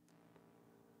pool.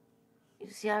 You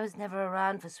see, I was never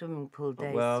around for swimming pool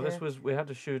days. Well, so we had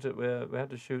to shoot it. We had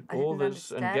to shoot I all didn't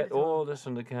this and understand get it all. all this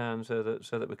in the can so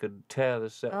that we could tear the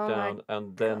set Oh, my down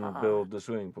and then God. build the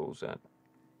swimming pool set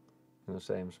in the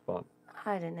same spot.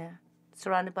 I don't know.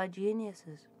 Surrounded by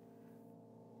geniuses.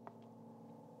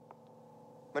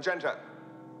 Magenta.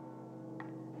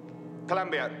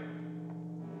 Columbia.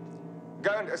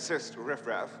 Go and assist Riff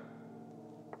Raff.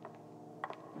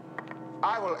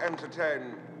 I will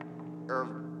entertain.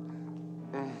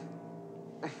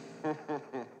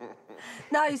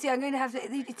 Now, you see, I'm going to have to...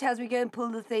 He tells me go and pull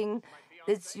the thing.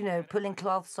 It's, you know, pulling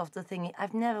cloths off the thing.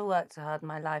 I've never worked so hard in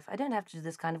my life. I don't have to do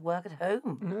this kind of work at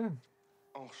home. No.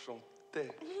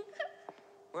 Enchanté.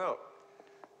 Well,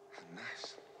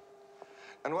 nice.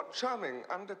 And what charming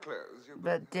underclothes you...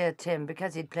 But, dear Tim,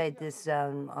 because he'd played this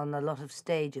on a lot of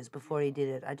stages before he did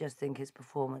it, I just think his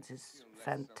performance is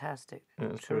fantastic. Yeah,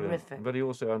 it's terrific. brilliant. But he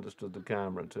also understood the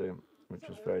camera too, which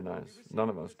was very nice. None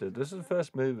of us did. This is the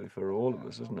first movie for all of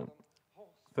us, isn't it?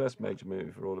 First major movie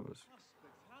for all of us.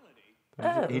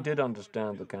 Oh. He did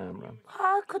understand the camera.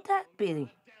 How could that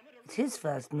be? It's his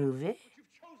first movie.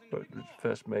 But it's the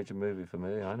first major movie for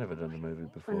me. I never done a movie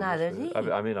before. Well, neither this. did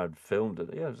he. I mean, I'd filmed it.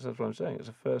 Yeah, that's what I'm saying. It's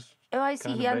the first. Oh, I see.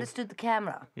 kind He of understood the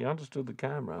camera. He understood the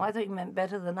camera. Oh, I thought you meant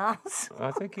better than us.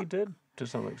 I think he did to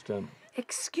some extent.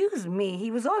 Excuse me,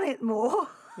 he was on it more.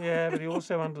 Yeah, but he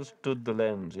also understood the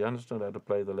lens. He understood how to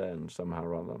play the lens somehow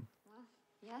or other.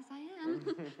 Yes, I am.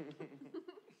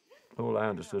 All I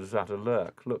understood is how to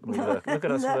lurk. Look at me lurk. Look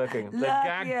at us lurking. They Lurk,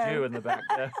 gagged yeah. you in the back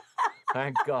there.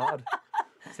 Thank God.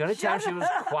 It's the only time she was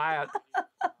quiet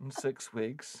in 6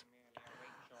 weeks.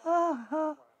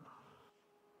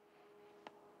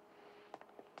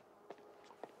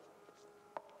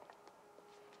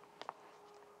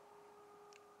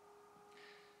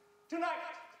 Tonight,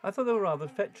 I thought they were rather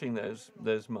fetching, those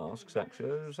masks, actually.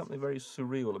 There was something very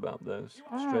surreal about those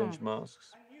strange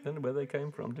masks. I don't know where they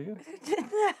came from, do you?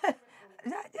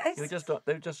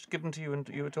 They were just given to you and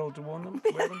you were told to wear them?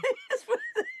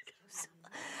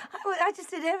 I just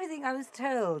did everything I was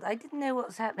told. I didn't know what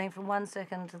was happening from one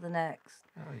second to the next.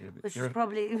 Oh, Which is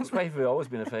probably... It's always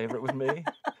been a favourite with me. And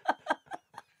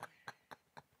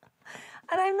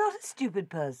I'm not a stupid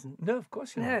person. No, of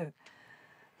course you're not. No.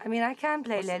 I mean, I can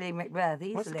play Lily Macbeth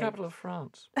easily. What's the capital of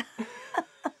France?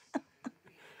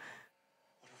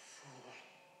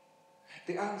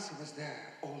 The answer was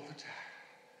there all the time.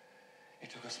 It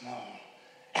took a small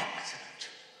accident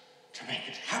to make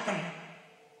it happen.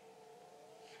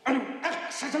 An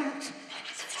accident!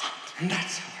 And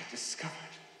that's how I discovered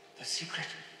the secret.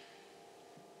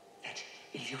 That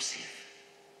elusive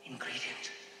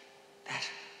ingredient. That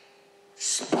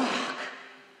spark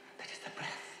that is the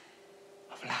breath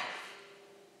of life.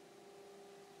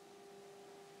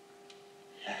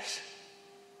 Yes.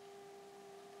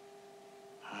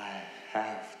 I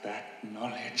have that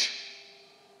knowledge.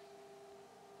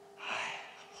 I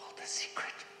hold the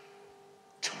secret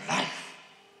to life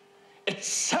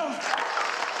itself.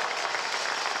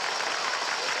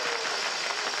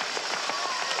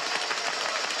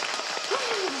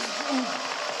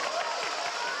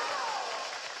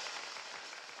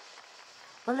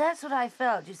 Well, that's what I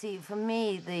felt. You see, for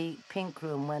me, the Pink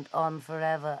Room went on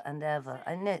forever and ever.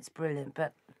 I know it's brilliant,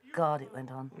 but God, it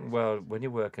went on. Well, when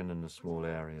you're working in a small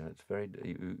area, it's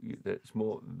it's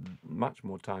much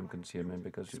more time consuming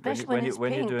because Especially when when it's you're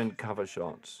pink. doing cover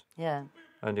shots Yeah.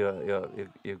 and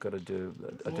you've got to do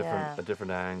a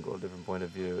different angle, a different point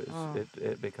of view.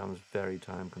 It becomes very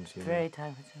time consuming. Very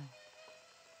time consuming.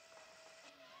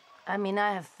 I mean,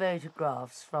 I have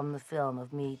photographs from the film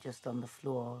of me just on the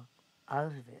floor, out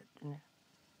of it, you know,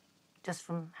 just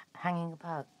from hanging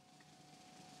about.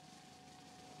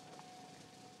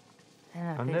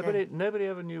 And nobody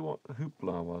ever knew what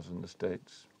hoopla was in the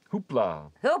States.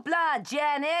 Hoopla. Hoopla,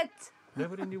 Janet!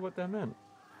 Nobody knew what that meant.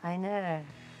 I know.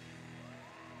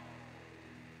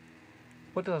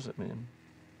 What does it mean?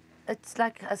 It's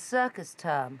like a circus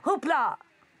term. Hoopla!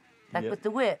 Like Yeah. with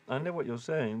the whip. I know what you're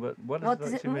saying, but what What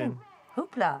does does it it actually mean? mean?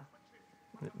 Hoopla.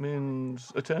 It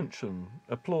means attention,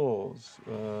 applause,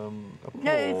 applaud.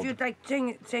 No, if you'd like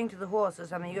sing to the horse or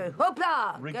something, you go,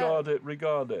 hoopla! Regarde.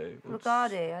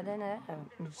 Regarde, I don't know.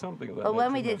 It's something of that But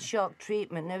when we nature, did shock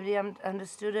treatment, nobody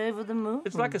understood over the moon.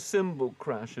 It's like a cymbal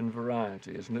crash in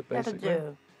Variety, isn't it, That'll basically?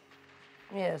 do.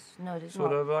 Yes, no, it is Sort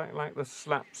not. of like the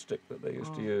slapstick that they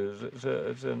used to use.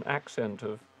 It's an accent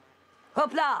of,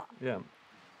 Hoopla! yeah,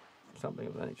 something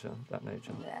of that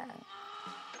nature. Yeah.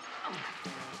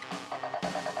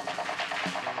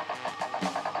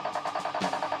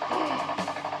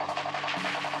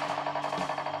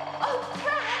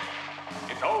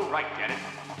 It's all right, Janet.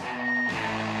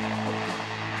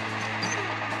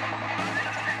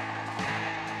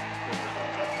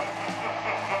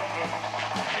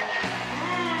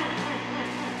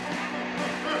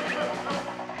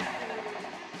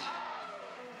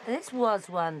 was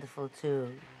wonderful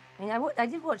too. I mean, I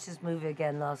did watch this movie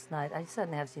again last night. I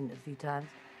certainly have seen it a few times.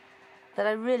 But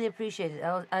I really appreciate it.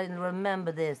 I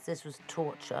remember this. This was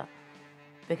torture.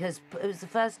 Because it was the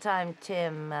first time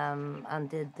Tim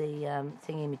undid the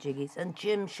thingy-majiggies, and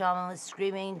Jim Sharman was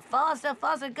screaming, faster,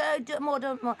 faster, go, do it more,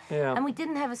 do it more. Yeah. And we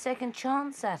didn't have a second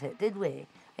chance at it, did we?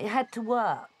 It had to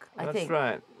work, I think.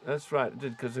 That's right. It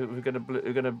did, because we're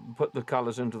going to put the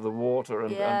colours into the water,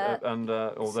 and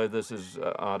although this is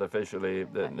artificially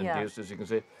induced, as you can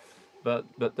see, but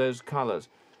those colours.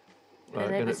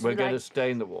 We're going to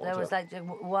stain the water. There was like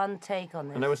one take on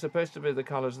this. And they were supposed to be the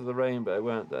colours of the rainbow,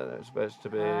 weren't they? They were supposed to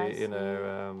be,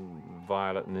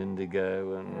 violet and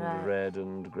indigo and red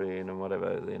and green and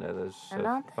whatever, those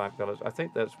 5 colours. I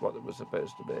think that's what it was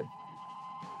supposed to be.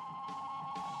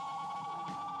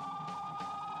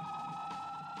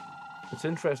 It's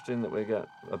interesting that we get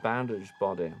a bandaged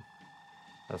body,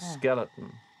 a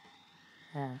skeleton.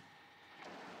 Yeah.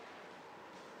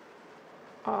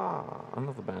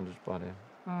 Another bandaged body.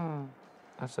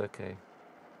 That's okay.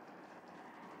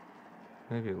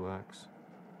 Maybe it works.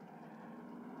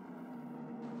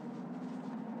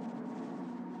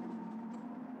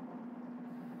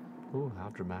 Oh, how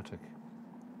dramatic.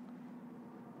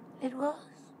 It was.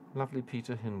 Lovely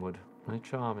Peter Hinwood, a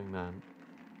charming man.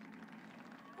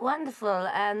 Wonderful,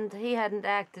 and he hadn't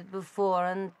acted before,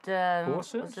 and Or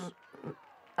since?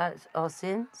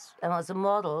 And was a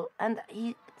model, and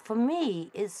he, for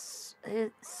me, is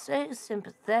so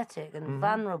sympathetic and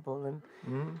vulnerable, and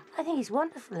I think he's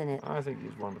wonderful in it. I think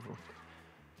he's wonderful.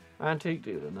 Antique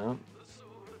dealer now.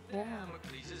 Yeah.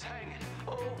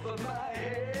 Over my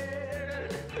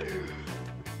head.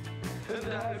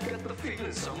 And I've got the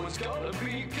feeling someone's gonna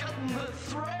be cutting the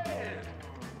thread.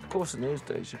 Of course, in those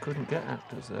days, you couldn't get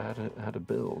actors that had a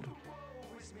build.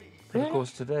 But Really? of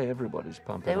course, today everybody's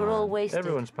pumping They were iron. all wasted.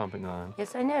 Everyone's pumping iron.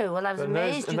 Yes, I know. Well, I was But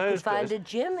amazed in you could those find days- a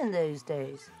gym in those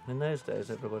days. In those days,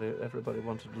 everybody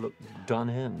wanted to look done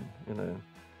in,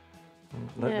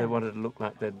 Like Yeah. They wanted to look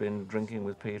like they'd been drinking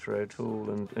with Peter O'Toole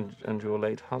and your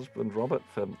late husband Robert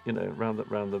for round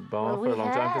the bar Well, for a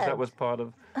long time, because had. that was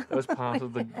part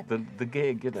of the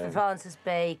gig, Francis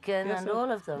Bacon Yes, and sir. all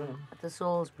of them at the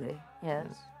Salisbury.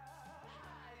 Yes.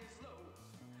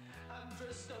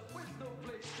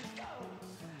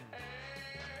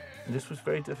 This was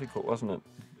very difficult, wasn't it?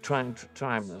 Trying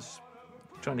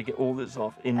to get all this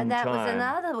off in And that time. was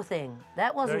another thing.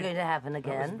 That wasn't Very- going to happen That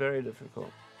was again. very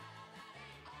difficult.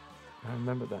 I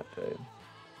remember that day.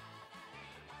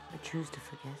 I choose to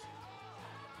forget.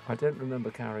 I don't remember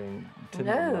carrying tin.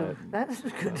 No, that's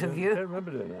good of I you. don't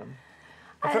remember doing that.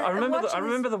 I I remember. watched I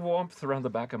remember the warmth around the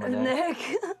back of my neck.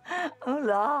 Oh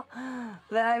la!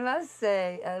 But I must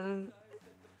say,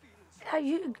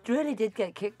 you really did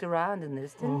get kicked around in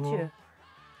this, didn't you?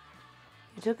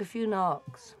 You took a few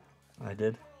knocks. I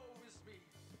did.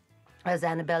 As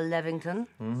Annabelle Levington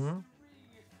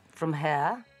from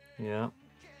Hair. Yeah.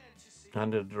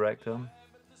 And the director,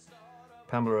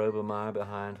 Pamela Obermeyer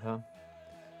behind her,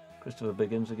 Christopher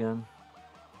Biggins again.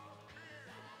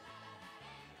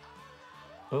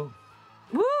 Oh.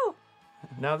 Woo!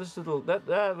 Now this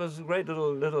that was a great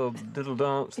little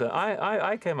dance there.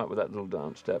 I came up with that little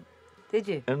dance step Did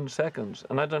you? in seconds,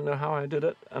 and I don't know how I did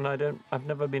it, and I've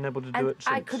never been able to do And it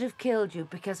since. I could have killed you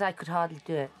because I could hardly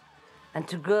do it. And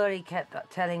Tagore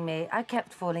kept telling me I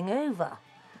kept falling over.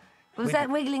 It was that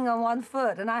wiggling on one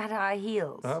foot, and I had high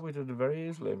heels. Oh, we did it very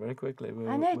easily, very quickly.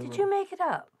 I know. Did you make it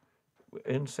up?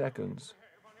 In seconds.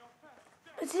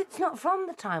 But it's not from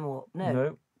the Time Warp, no.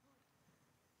 No.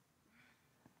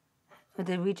 Or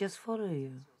did we just follow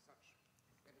you?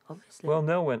 Obviously. Well,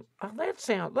 Nell went, oh,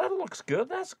 that looks good,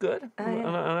 that's good. Oh, yeah.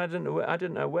 And I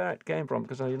didn't know where it came from,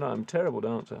 because I'm a terrible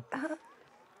dancer.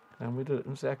 And we did it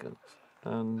in seconds.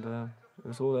 And it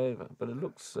was all over. But it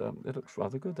looks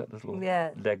rather good, that little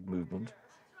Yeah. leg movement.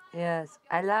 Yes,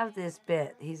 I love this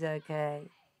bit. He's okay.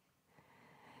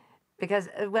 Because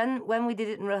when we did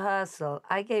it in rehearsal,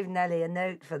 I gave Nellie a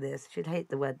note for this. She'd hate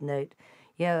the word note.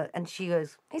 And she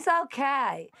goes, "He's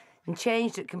okay," and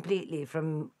changed it completely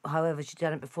from however she'd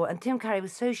done it before. And Tim Curry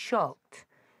was so shocked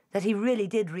that he really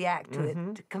did react to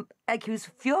it. Like he was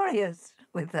furious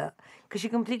with her because she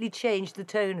completely changed the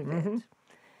tone of it.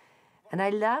 And I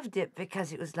loved it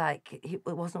because it was like, it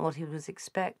wasn't what he was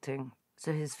expecting.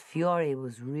 So his fury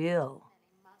was real.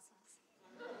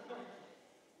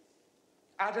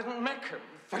 I didn't make him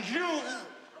for you.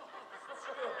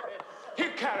 He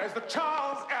carries the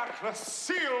Charles Atlas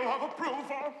seal of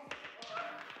approval.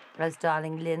 As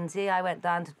darling Lindsay, I went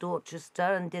down to Dorchester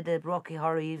and did a Rocky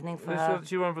Horror evening for her.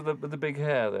 She went with the big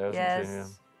hair there, isn't she?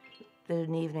 Yes, did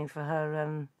an evening for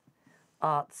her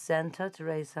arts centre to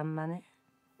raise some money.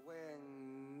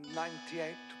 Weighing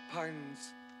 98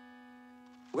 pounds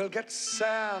will get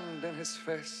sand in his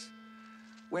face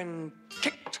when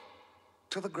kicked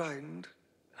to the ground.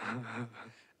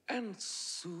 And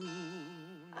soon...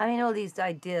 I mean, all these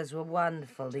ideas were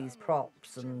wonderful, these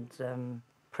props and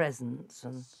presents,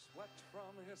 and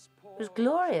it was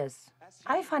glorious.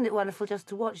 I find it wonderful just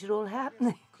to watch it all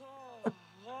happening.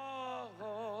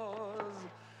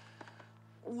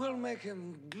 We'll make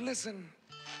him glisten.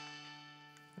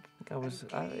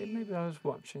 Maybe I was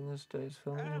watching this day's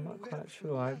film. I'm not quite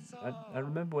sure. I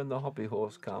remember when the hobby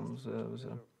horse comes. There was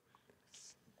a.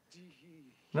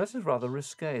 This is rather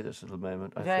risque. This little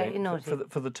moment, I Very think, naughty.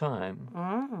 for the time.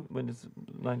 When it's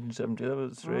 1970, that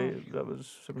was three. That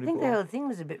was 74. I think the whole thing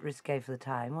was a bit risque for the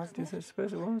time, wasn't it? I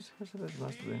suppose it was. I suppose it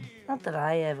must have been. Not that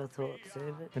I ever thought so,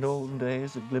 but In olden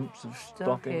days, a glimpse of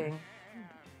stocking.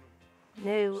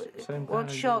 No, Same what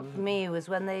kind, shocked wasn't it? me was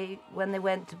when they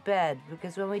went to bed,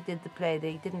 because when we did the play,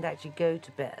 they didn't actually go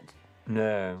to bed.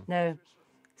 No. No.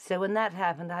 So when that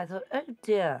happened, I thought, oh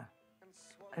dear,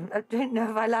 I don't know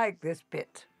if I like this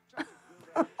bit.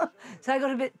 So I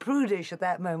got a bit prudish at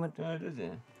that moment. Oh, did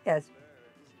you? Yes.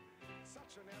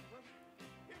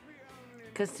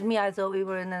 Because to me, I thought we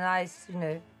were in a nice,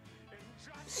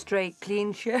 straight,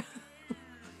 clean show.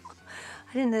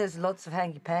 I didn't know there's lots of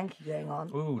hanky-panky going on.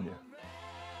 Ooh, no.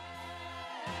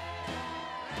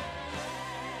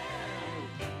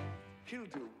 He'll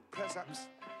do press-ups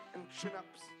and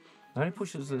chin-ups. And he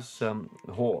pushes this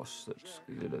horse,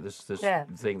 that's, this Yeah.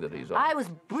 thing that he's on. I was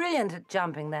brilliant at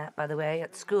jumping that, by the way,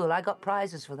 at school. I got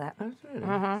prizes for that. Oh,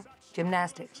 really?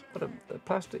 Gymnastics. What a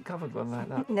plastic covered one like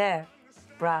that. No,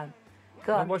 brown.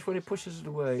 Go And on. watch when he pushes it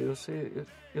away. You'll see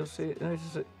it.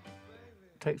 Notice it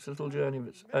takes a little journey of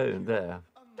its own there.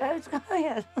 Oh, it's got,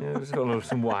 yes. Yeah, it's got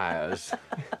some wires.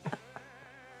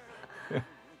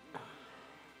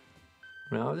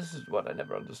 Now, this is what I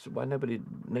never understood. Why nobody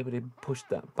pushed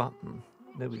that button.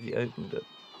 Nobody opened it.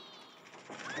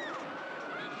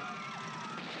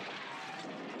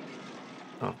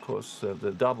 Of course,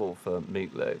 the double for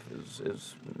Meatloaf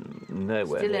is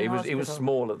nowhere Still near. in He was hospital.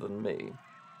 smaller than me.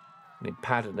 And he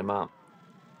padded him up.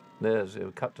 There's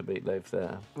a cut to Meatloaf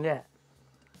there. Yeah.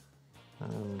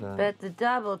 And, But the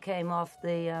double came off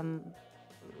the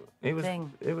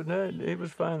thing. It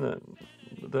was fine.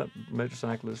 That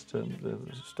motorcyclist, the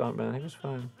stuntman, he was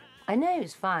fine. I know he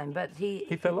was fine, but he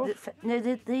fell off?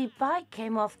 The bike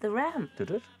came off the ramp.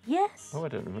 Did it? Yes. Oh, I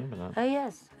don't remember that. Oh,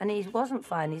 yes. And he wasn't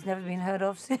fine. He's never been heard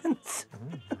of since.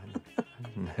 I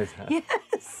didn't know that.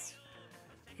 Yes.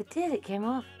 It did. It came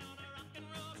off.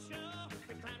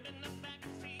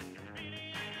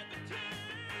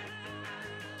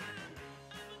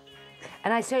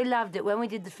 And I so loved it when we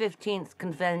did the 15th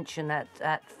convention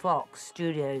at Fox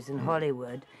Studios in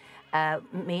Hollywood.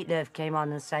 Meatloaf came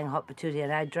on and sang Hot Patootie,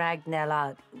 and I dragged Nell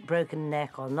out, broken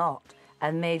neck or not,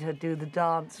 and made her do the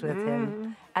dance with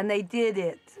him. And they did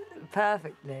it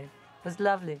perfectly. It was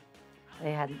lovely.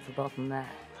 They hadn't forgotten that.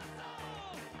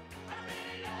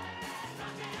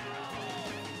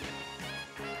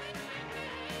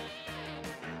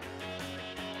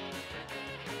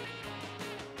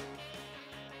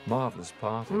 Marvellous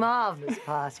party. Marvellous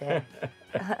party.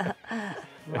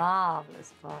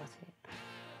 Marvellous party.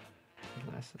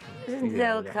 Nice of It them. was in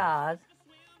Del Card.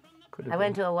 Could have I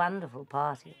went been, to a wonderful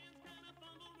party.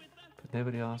 but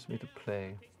nobody asked me to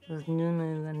play. It was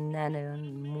Nuno and Nano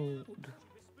and Maud.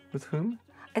 With whom?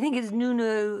 I think it's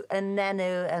Nuno and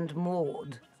Nano and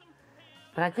Maud.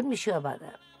 But I couldn't be sure about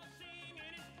that.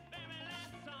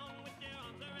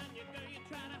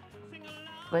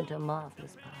 Went to a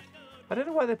marvellous party. I don't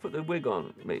know why they put the wig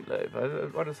on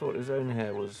Meatloaf. I'd have thought his own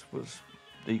hair was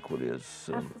equally as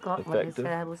I've forgotten what his effective.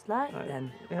 hair was like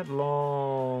then. He had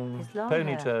long, His long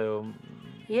ponytail,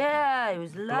 Yeah, he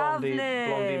was lovely.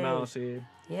 blondie mousy.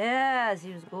 Yes,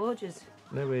 he was gorgeous.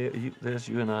 There's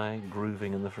you and I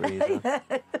grooving in the freezer.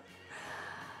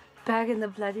 Back in the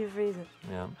bloody freezer.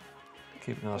 Yeah,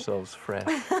 keeping ourselves fresh.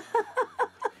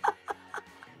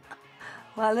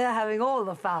 While they're having all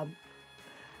the fun.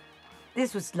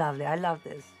 This was lovely. I love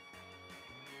this.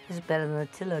 This is better than the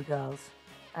Tiller Girls.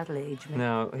 That'll age me.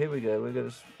 Now here we go. We're going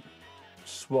to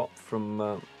swap from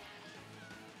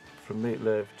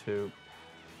Meatloaf to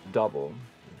Double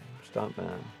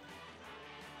Stuntman.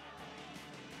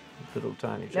 Little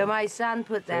tiny. So my son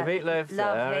put So that Meatloaf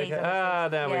lovely. there. Okay.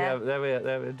 There we Yeah. have. There we are.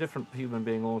 They're a different human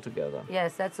being altogether.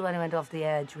 Yes, that's the one who went off the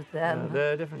edge with them.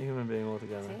 They're a different human being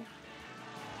altogether. See?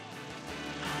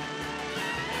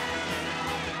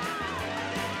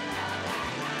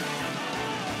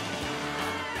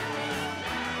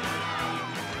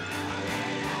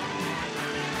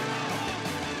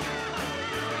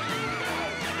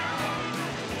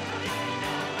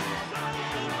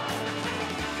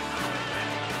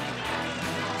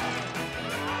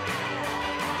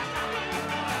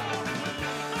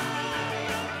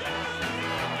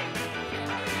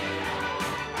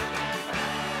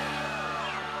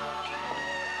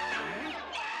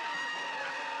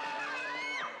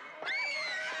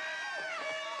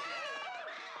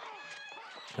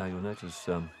 Now you'll notice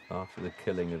after the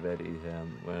killing of Eddie,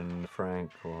 when Frank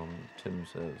or Tim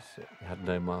says he had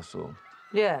no muscle,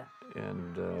 Yeah.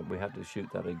 and we had to shoot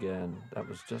that again. That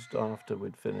was just after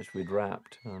we'd finished, we'd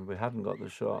wrapped, and we hadn't got the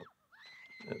shot.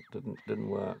 It didn't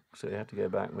work, so we had to go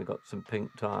back, and we got some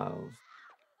pink tiles,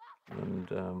 and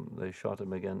they shot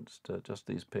him against just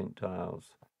these pink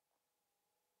tiles.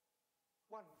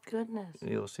 Goodness.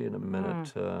 You'll see in a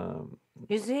minute.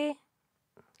 You see?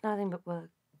 Nothing but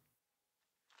work.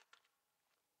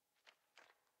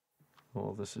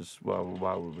 Well, this is while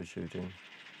we were shooting.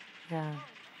 Yeah.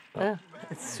 Oh,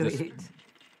 that's sweet.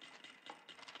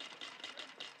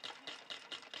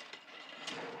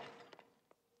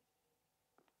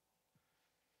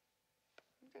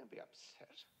 Don't be upset.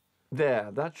 There,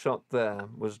 that shot there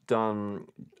was done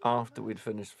after we'd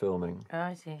finished filming. Oh,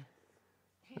 I see.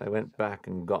 I went back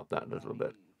and got that little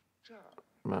bit.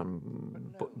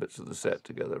 Put bits of the set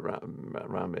together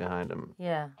round behind him.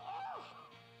 Yeah.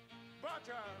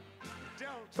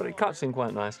 But it cuts in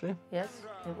quite nicely. Yes,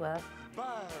 it works. A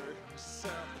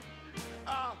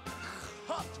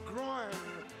hot groin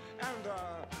and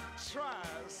a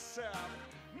tricep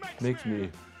Makes me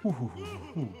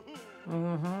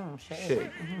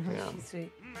shake. Yeah.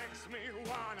 Sweet. makes me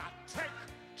wanna take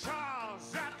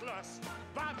Charles Atlas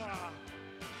by the hand.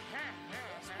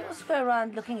 We also go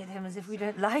around looking at him as if we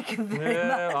don't like him very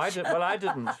Yeah, much. I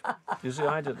didn't. You see,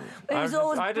 I didn't. He was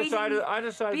always I decided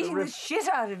beating the shit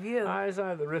out of you. I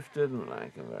decided the Riff didn't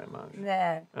like him very much.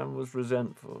 No. And was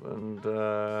resentful, and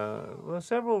well,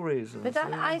 several reasons. But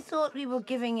I thought we were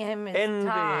giving him his Envy,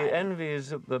 time. envy is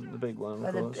the big one,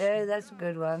 of course. Oh, that's a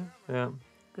good one. Yeah.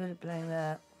 Good at playing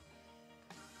that.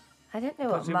 I don't know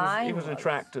what Because mine he was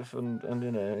attractive, and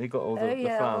you know, he got all the,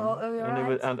 yeah, the fun, oh, you're and, he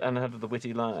was, right. and had the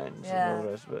witty lines Yeah. and all the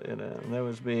rest of it, you know. And there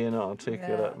was being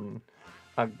articulate and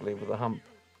ugly with a hump.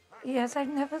 Yes, I'd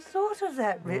never thought of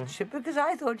that, Richard, because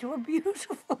I thought you were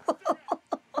beautiful.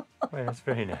 Well, that's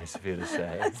very nice of you to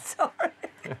say. Sorry.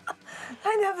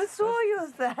 I never saw you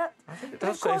as that. It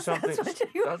does say something.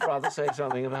 Does rather say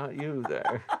something about you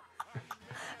there.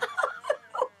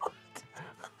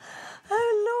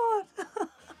 Oh, Lord.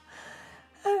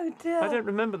 Oh, dear. I don't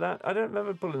remember that. I don't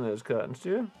remember pulling those curtains. Do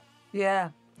you?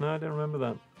 Yeah, No, I don't remember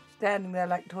that. standing there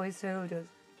like toy soldiers.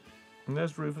 And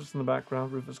there's Rufus in the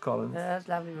background, Rufus Collins Yeah, that's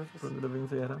lovely, Rufus. from the Living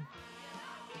Theatre.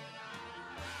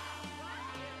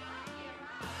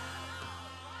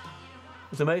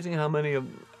 It's amazing how many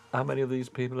of these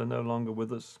people are no longer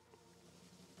with us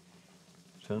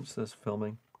since this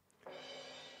filming.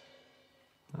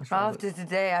 That's rather- After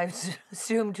today, I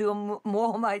assume two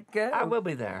more might go. we'll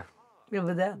be there. You'll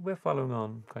be there. We're following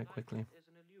on quite quickly. Is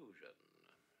an illusion,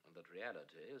 and that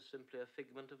reality is simply a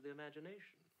figment of the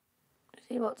imagination.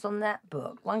 See what's on that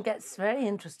book. One gets very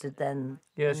interested then.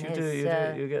 Yes, in you his, do. You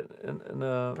do. You get in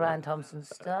Brian Thompson's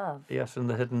stuff. Yes, in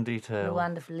the hidden The detail.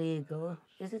 Wonderful Eagle.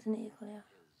 Is it an eagle? Yeah.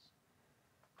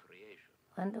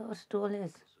 Wonder what it all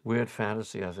is. Weird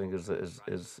Fantasy, I think, is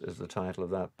the title of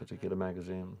that particular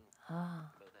magazine.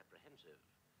 Ah.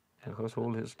 Of course,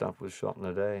 all his stuff was shot in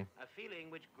a day. A feeling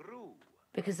which grew.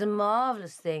 Because the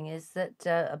marvellous thing is that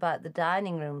about the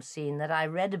dining room scene that I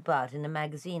read about in a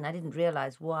magazine, I didn't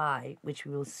realise why, which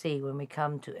we will see when we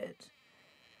come to it.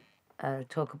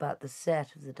 Talk about the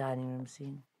set of the dining room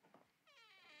scene.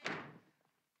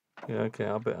 Yeah, okay,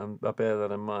 I'll bear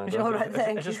that in mind. All right,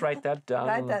 thank you. Just write that down.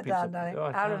 Write on a that piece down, of- darling. Oh, I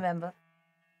I'll can't. remember.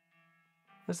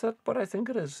 Is that what I think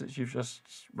it is that you've just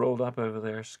rolled up over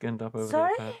there, skinned up over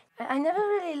Sorry? there, Pat? I never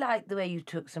really liked the way you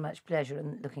took so much pleasure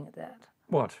in looking at that.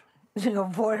 What? You know,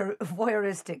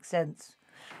 voyeuristic sense.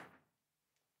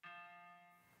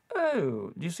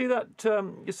 Oh, you see that?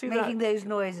 You see Making that? those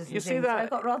noises and You see things. I that?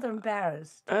 got rather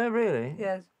embarrassed. Oh, really?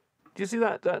 Yes. Do you see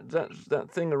that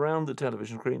thing around the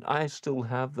television screen? I still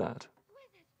have that.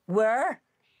 Where?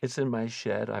 It's in my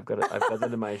shed. I've got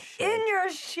it in my shed. In your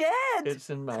shed? It's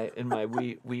in my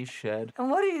wee shed. And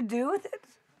what do you do with it?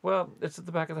 Well, it's at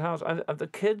the back of the house. The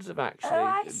kids have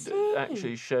I see.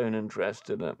 actually shown interest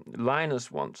in it.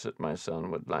 Linus wants it. My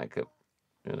son would like it,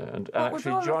 you know. And What was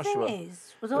actually, all Joshua. the thingies?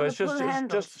 Was all Well, the it's just pull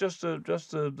handles? just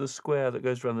the square that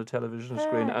goes around the television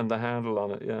screen Right. and the handle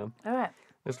on it. Yeah. All right.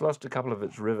 It's lost a couple of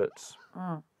its rivets,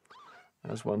 Mm.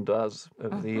 as one does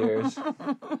over the years.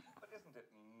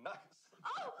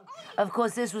 Of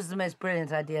course, this was the most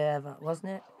brilliant idea ever,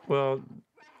 wasn't it? Well,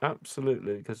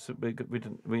 absolutely, because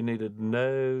we needed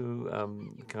no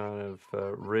kind of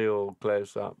real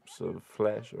close-ups of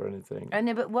flesh or anything. I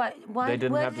know, but why They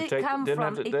didn't where have did to it take. come They didn't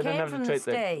from? have to. It They didn't came have from to the take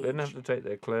their. They stage. didn't have to take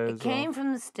their clothes It came off.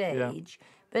 from the stage,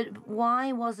 but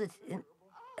why was it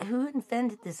who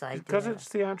invented this idea? Because it's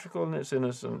theatrical in its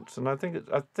innocence, and I think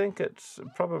it's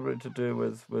probably to do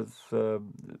with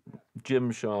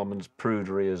Jim Sharman's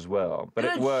prudery as well. But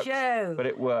Good it works. show. But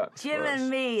it works. Jim for us. and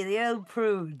me, the old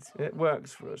prudes. It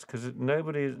works for us because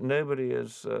nobody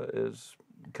is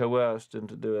coerced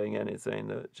into doing anything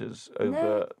that is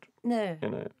overt. No. You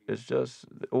know, it's just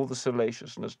all the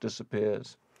salaciousness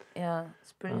disappears. Yeah,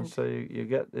 it's brilliant. And so you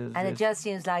get this. And it just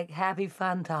seems like happy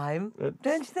fun time,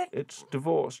 don't you think? It's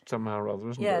divorced somehow or other,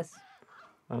 isn't it? Yes.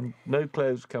 And no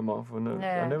clothes come off. We know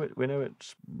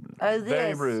it's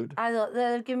very rude. I thought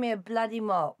they'll give me a bloody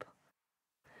mop.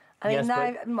 I mean, yes,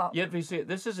 now but mop. yet we see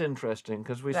this is interesting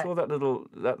because we Right. saw that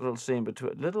little scene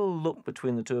little look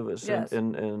between the two of us Yes.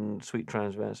 in Sweet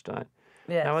Transvestite.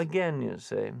 Yes. Now again, you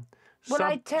see, Well,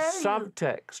 I tell you,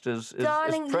 subtext is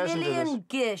Darling, present in this. Lillian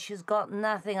Gish has got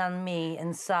nothing on me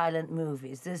in silent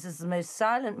movies. This is the most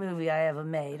silent movie I ever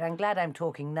made. I'm glad I'm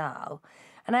talking now.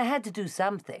 And I had to do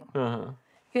something,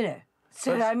 you know.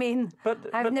 So, But- I mean, but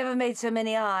I've never made so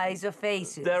many eyes or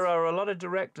faces. There are a lot of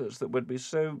directors that would be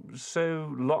so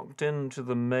locked into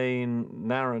the main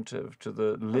narrative, to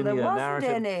the linear wasn't narrative,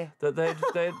 any. that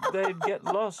they'd get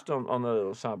lost on the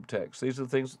little subtext. These are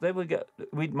things they would get.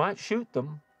 We might shoot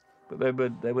them, but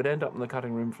they would end up on the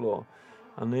cutting room floor,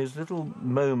 and these little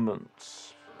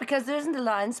moments. Because there isn't a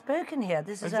line spoken here.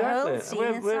 This is Exactly. a whole scene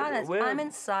in silence. we're- I'm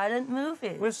in silent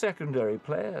movies. We're secondary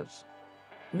players.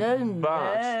 No,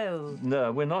 But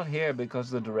no, we're not here because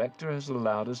the director has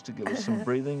allowed us to give us some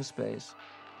breathing space.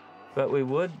 But we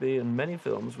would be, in many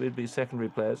films, we'd be secondary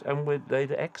players, and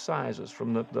they'd excise us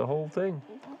from the whole thing.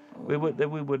 We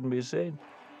wouldn't be seen.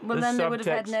 Well, The then they would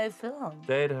have had subtext- no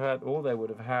film. All they would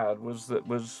have had was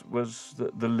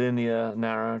the linear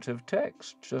narrative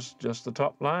text, just the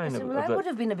top line So of that the, would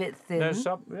have been a bit thin.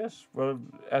 yes, well,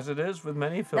 as it is with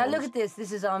many films. Now look at this.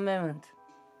 This is our moment.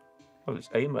 Well,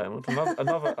 it's a moment,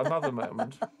 another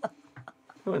moment. I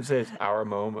wouldn't say it's our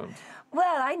moment.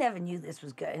 Well, I never knew this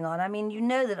was going on. I mean, you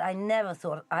know that I never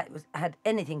thought had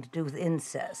anything to do with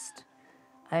incest.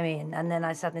 I mean, and then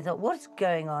I suddenly thought, what's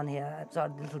going on here? I saw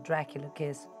a little Dracula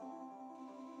kiss.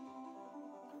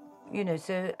 You know,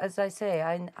 so as I say,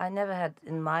 I never had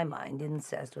in my mind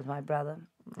incest with my brother.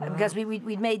 Because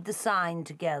we'd made the sign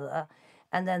together,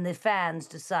 and then the fans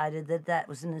decided that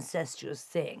was an incestuous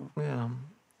thing. Yeah.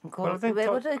 What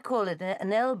do they call it?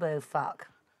 An elbow fuck.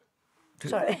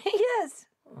 Sorry. Yes.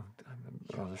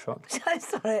 I'm rather shocked. I'm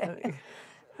sorry.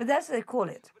 But that's what they call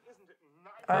it.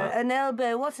 An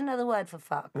elbow. What's another word for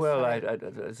fuck? Well,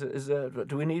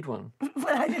 do we need one?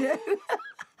 Well, I don't know.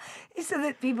 He said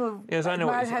that people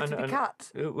might have to be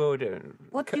cut. Well, we do.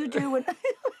 What do you do when...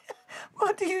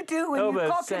 What do you do when Elbow you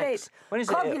copulate? sex. When you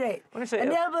say copulate. when you say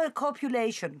an elbow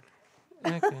copulation.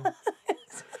 Okay.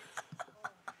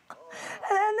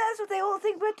 And that's what they all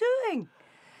think we're doing.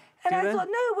 And I they? thought,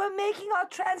 no, we're making our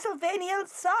Transylvanian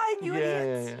sign, you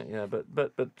idiots. Yeah. But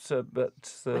But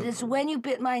it's when you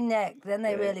bit my neck, then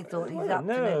they really thought he's up to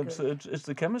no good. it's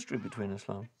the chemistry between us,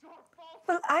 love.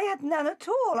 Well, I had none at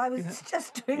all. I was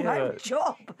just doing my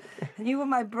job. And you were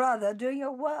my brother doing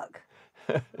your work.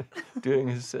 Doing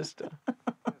his sister.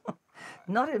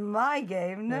 Not in my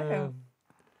game, no.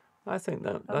 I think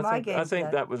that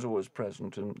that was always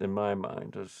present in my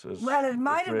mind as well, it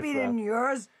might as have been in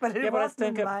yours, but it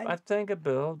wasn't in mine. I think it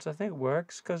builds. I think it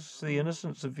works because the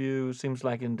innocence of you seems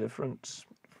like indifference,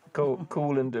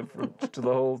 cool indifference to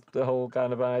the whole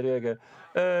kind of idea. Go,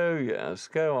 oh yes,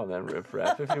 go on then,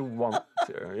 riff-raff, if you want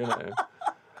to, you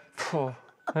know.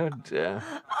 Oh dear.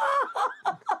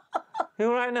 You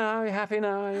all right now? Are you happy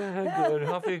now? Yeah, good.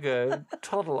 Off you go.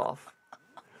 Toddle off.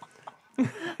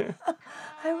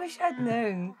 I wish I'd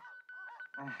known.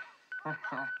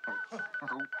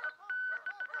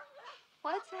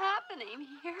 What's happening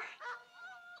here?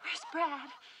 Where's Brad?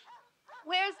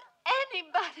 Where's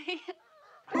anybody?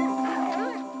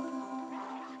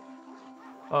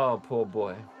 Oh, poor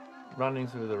boy. Running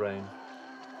through the rain.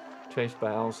 Chased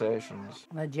by Alsatians.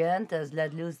 Magenta's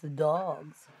let loose the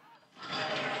dogs.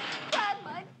 Brad,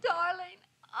 my darling.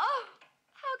 Oh,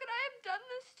 how could I have done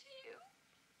this to you?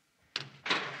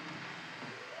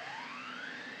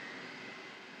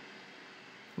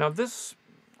 Now, this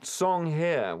song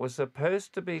here was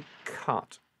supposed to be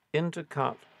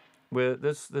intercut with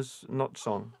this not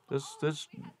song, this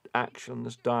action,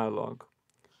 this dialogue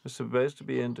was supposed to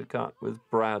be intercut with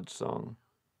Brad's song.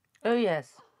 Oh,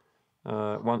 yes.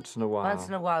 Once in a while. Once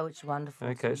in a while, which is wonderful.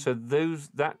 Okay, so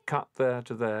that cut there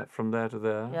to there, from there to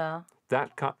there. Yeah.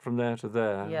 That cut from there to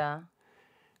there. Yeah.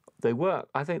 They work.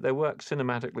 I think they work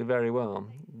cinematically very well.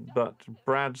 But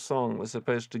Brad's song was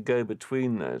supposed to go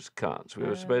between those cuts. We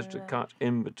were supposed to cut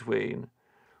in between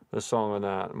the song and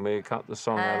that, and we cut the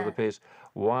song out of the piece.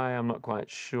 Why, I'm not quite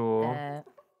sure.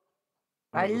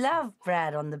 I love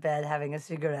Brad on the bed having a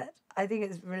cigarette. I think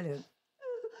it's brilliant.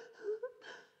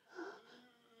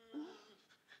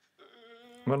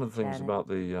 One of the things about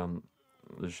the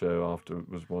show after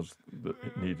was that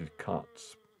it needed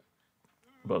cuts,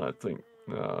 but I think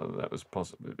that was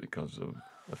possibly because of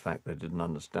the fact they didn't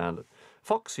understand it.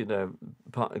 Fox, you know,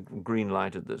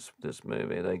 green-lighted this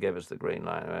movie. They gave us the green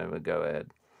light. Go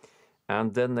ahead.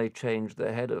 And then they changed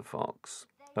the head of Fox.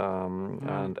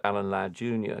 And Alan Ladd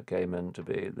Jr. came in to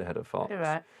be the head of Fox.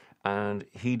 Right. And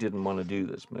he didn't want to do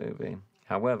this movie.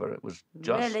 However, it was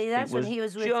just... Really? That's when he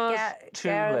was with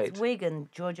Gareth Wigan,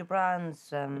 Georgia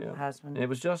Brown's husband. It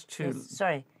was just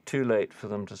too late for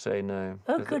them to say no.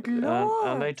 Oh, good Lord.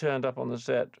 And they turned up on the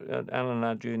set. Alan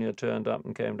Ladd Jr. turned up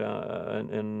and came down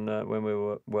when we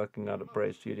were working out at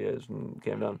Bray Studios and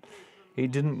came down. He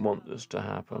didn't want this to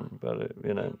happen, but,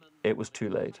 it was too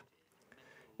late.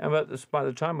 And by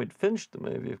the time we'd finished the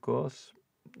movie, of course,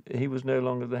 he was no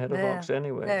longer the head of Fox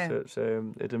anyway.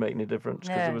 So it didn't make any difference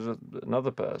because there was another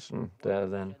person there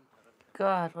then.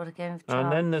 God, what a game of chance.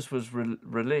 And then this was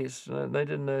released, and they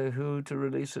didn't know who to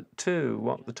release it to,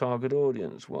 what the target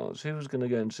audience was. Who was going to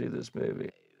go and see this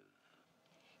movie?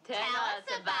 Tell us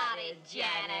about it,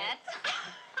 Janet.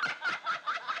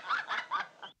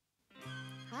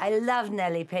 I love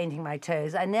Nellie painting my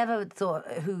toes. I never thought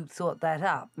who thought that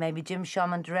up. Maybe Jim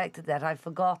Sharman directed that. I've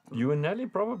forgotten. You and Nellie,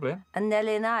 probably. And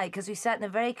Nellie and I, because we sat in a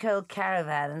very cold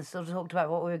caravan and sort of talked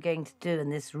about what we were going to do in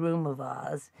this room of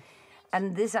ours.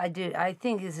 And this I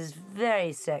think this is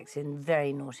very sexy and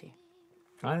very naughty.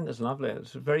 I think it's lovely.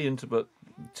 It's very intimate.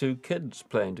 Two kids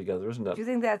playing together, isn't it? Do you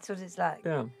think that's what it's like?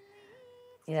 Yeah.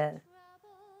 Yeah.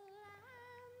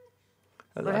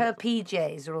 But her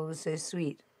PJs are always so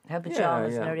sweet. Her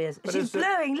pajamas and her ears. She's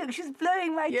blowing. Look, she's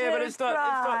blowing my toes. Yeah, but it's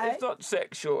not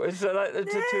sexual. It's like the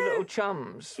two little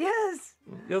chums. Yes.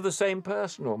 You're the same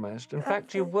person almost. In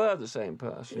fact, you were the same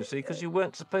person, you see, because you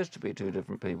weren't supposed to be two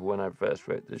different people when I first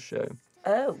wrote this show.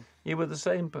 Oh. You were the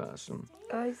same person.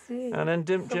 I see. And then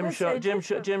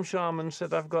Jim Sharman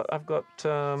said, I've got what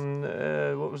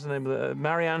was the name of it?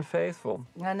 Marianne Faithfull.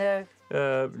 I know.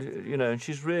 And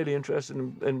she's really interested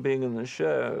in being in the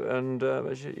show, and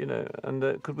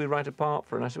could we write a part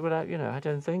for her? And I said, well, I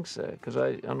don't think so, because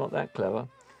I'm not that clever,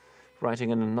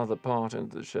 writing in another part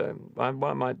into the show.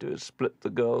 What I might do is split the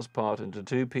girl's part into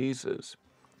two pieces,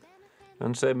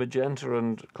 and say Magenta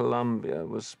and Columbia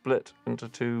was split into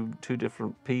two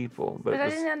different people. But I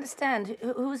didn't understand.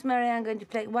 Who was Marianne going to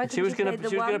play? Why couldn't she play the one person?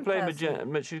 She was going to play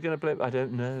Magenta. She was going to play... I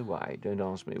don't know why. Don't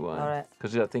ask me why. All right.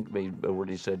 Because I think we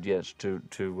already said yes to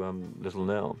Little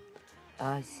Nell.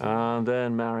 I see. And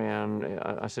then Marianne,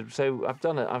 I said, so I've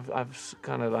done it. I've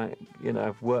kind of like,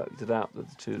 I've worked it out that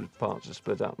the two parts are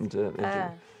split up into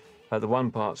the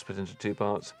one part split into two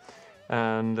parts.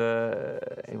 And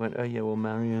he went, oh yeah, well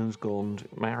Marianne's gone to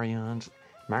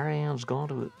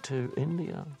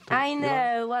India. I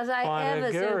know. Was I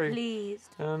ever so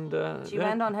pleased? And she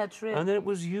went on her trip. And then it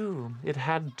was you. It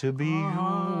had to be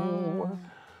you.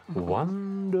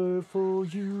 Wonderful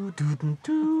you.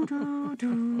 Do-do-do-do-do.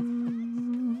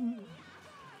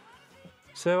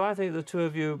 So I think the two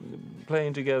of you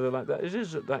playing together like that, it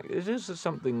is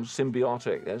something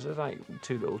symbiotic. There's like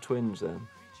two little twins there.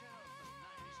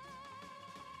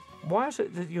 Why is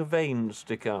it that your veins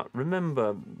stick out?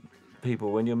 Remember,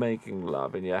 people, when you're making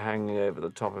love and you're hanging over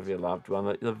the top of your loved one,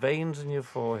 that the veins in your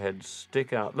forehead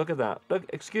stick out. Look at that. Look,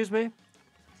 excuse me?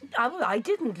 I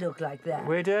didn't look like that.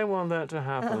 We don't want that to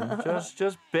happen.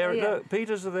 just bear it. Look,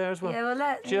 Peter's there as well. Yeah,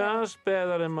 well, just bear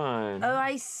that in mind. Oh,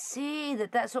 I see.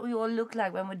 That's what we all look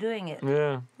like when we're doing it.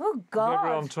 Yeah. Oh, God.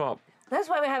 We're on top. That's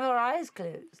why we have our eyes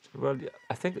closed. Well,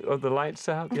 I think the light's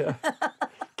out, yeah.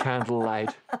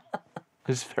 Candlelight.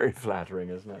 It's very flattering,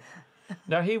 isn't it?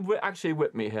 Now, he actually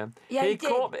whipped me here. Yeah, he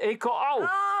caught me. He caught me.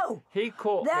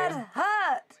 That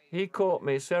hurt. He caught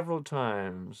me several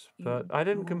times, but I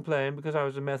didn't complain because I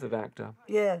was a method actor.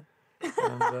 Yeah.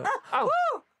 And,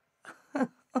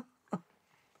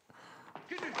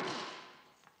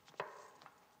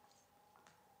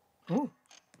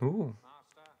 Ooh.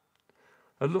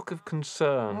 A look of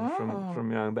concern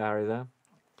from young Barry there.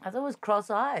 I thought it was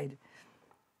cross-eyed.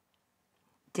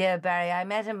 Dear Barry, I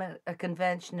met him at a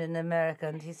convention in America,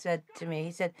 and he said to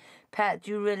me, Pat,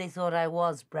 you really thought I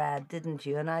was Brad, didn't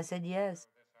you? And I said, yes.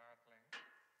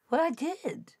 Well, I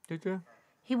did. Did you?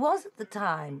 He was at the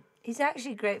time. He's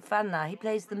actually great fun now. He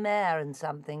plays the mayor in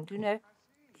something, do you know?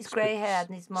 He's grey-haired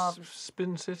and he's marvellous.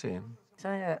 Spin City.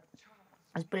 Something like that.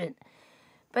 It's brilliant.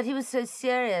 But he was so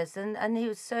serious, and he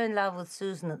was so in love with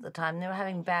Susan at the time. They were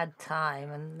having a bad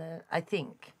time, and I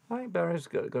think. I think Barry's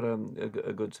got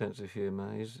a good sense of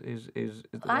humour. He's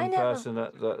the I one never- person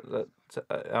that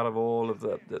out of all of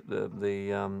the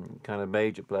kind of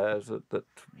major players that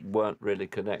weren't really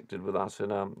connected with us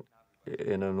in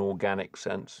an organic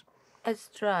sense.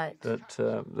 That's right.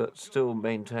 That still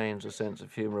maintains a sense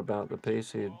of humour about the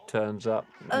piece. He turns up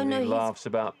and he he's- laughs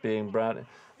about being Brad.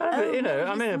 Oh, you know, no, I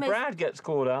he's mean, the most- Brad gets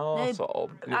called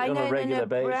arsehole on a regular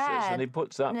basis, and he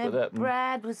puts up with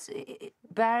it.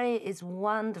 Barry is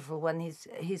wonderful when he's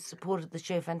supported the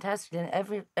show fantastically.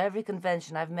 And every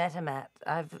convention I've met him at,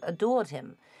 I've adored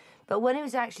him. But when he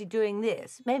was actually doing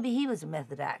this, maybe he was a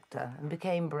method actor and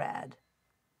became Brad.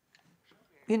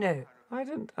 You know. I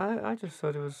just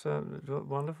thought it was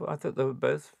wonderful. I thought they were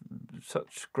both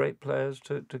such great players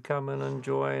to come in and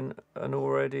join an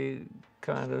already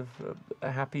kind of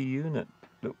a happy unit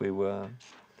that we were.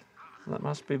 That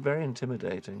must be very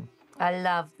intimidating. I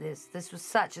love this. This was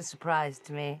such a surprise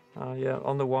to me. Oh, yeah,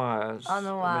 on the wires. On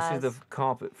the We'll see the wires.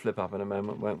 carpet flip up in a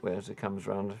moment, won't we, as it comes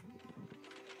round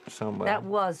somewhere. That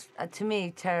was, to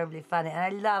me, terribly funny. And I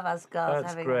love us girls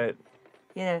That's having... great.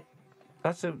 You know...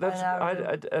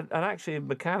 And actually,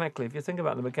 mechanically, if you think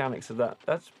about the mechanics of that,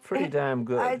 that's pretty damn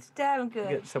good. It's damn good.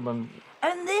 Get someone...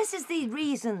 And this is the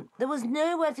reason. There was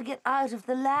nowhere to get out of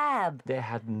the lab. They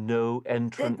had no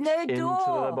entrance no into the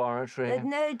door. laboratory. There's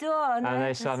no door. And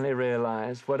they suddenly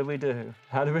realised, what do we do?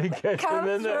 How do we get Come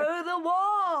them in there? through the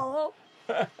wall.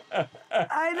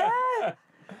 I know.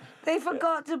 They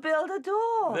forgot to build a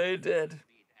door. They did.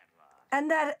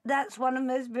 And that's one of the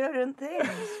most brilliant things.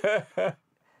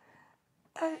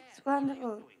 It's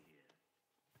wonderful.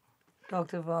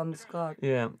 Dr. Von Scott.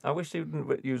 Yeah, I wish he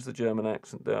didn't use the German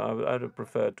accent there. I'd have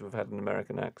preferred to have had an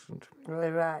American accent. Really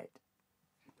right.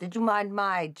 Did you mind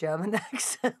my German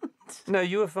accent? No,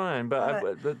 you were fine, but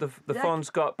the Von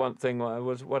Scott one thing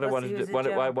was what I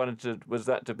wanted was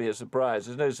that to be a surprise.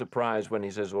 There's no surprise when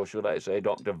he says, or should I say,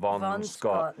 Dr. Von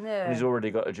Scott. No. And he's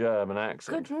already got a German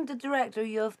accent. Couldn't the director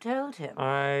you have told him?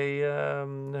 I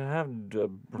had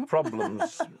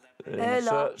problems in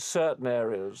certain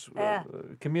areas,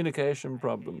 communication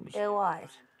problems. You're right.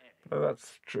 Well,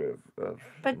 that's true.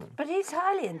 But he's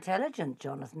highly intelligent,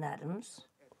 Jonathan Adams.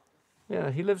 Yeah,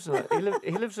 he lives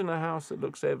in a house that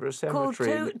looks over a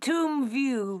cemetery. Called Tomb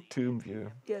View. Tomb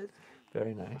View. Yes.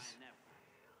 Very nice.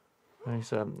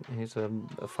 He's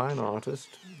a fine artist,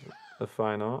 of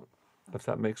fine art, if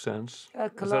that makes sense.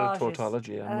 Is that a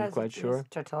tautology? I'm not quite sure.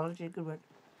 Tautology, good word.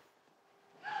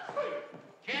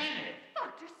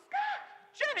 Dr. Scott!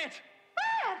 Janet!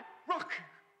 Brad! Look!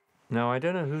 Now, I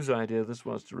don't know whose idea this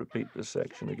was to repeat this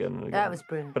section again and again. That was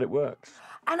brilliant. But it works.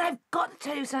 And I've got to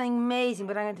tell you something amazing,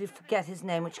 but I'm going to forget his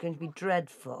name, which is going to be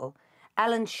dreadful.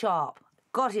 Alan Sharp.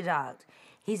 Got it out.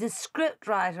 He's a script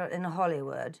writer in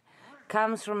Hollywood,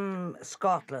 comes from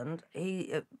Scotland.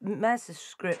 He massive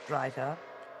script writer.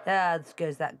 There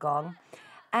goes that gong.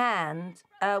 And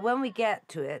when we get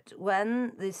to it,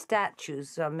 when the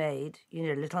statues are made, you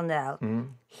know, Little Nell,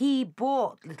 he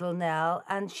bought Little Nell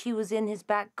and she was in his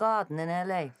back garden in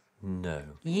L.A. No.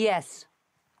 Yes.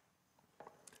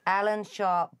 Alan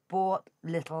Sharp bought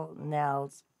Little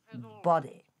Nell's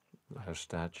body. Her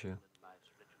statue.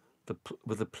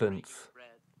 With the plinth.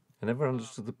 I never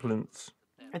understood the plinths.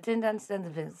 I didn't understand the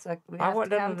plinths. So I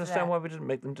don't understand why we didn't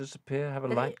make them disappear, have a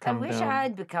light come down. I wish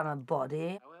I'd become a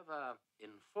body. However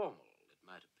informal it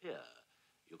might appear,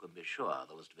 you can be sure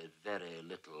there was to be very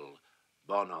little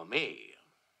bonhomie.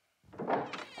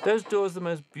 Those doors, the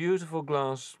most beautiful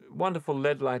glass, wonderful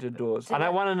lead-lighted doors. And I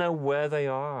want to know where they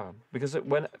are. Because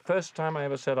when first time I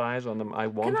ever set eyes on them, I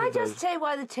wanted Can I those... just say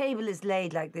why the table is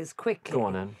laid like this quickly? Go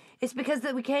on, Anne. It's because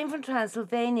that we came from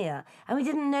Transylvania and we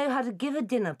didn't know how to give a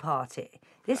dinner party.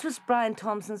 This was Brian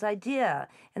Thompson's idea.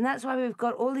 And that's why we've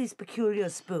got all these peculiar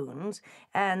spoons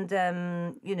and,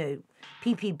 you know,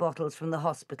 pee-pee bottles from the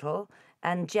hospital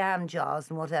and jam jars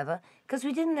and whatever, because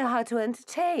we didn't know how to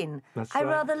entertain. That's I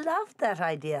right. rather loved that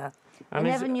idea. And I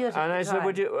never knew it at And the I said,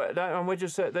 time. would you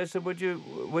say? They said, would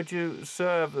you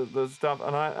serve the stuff?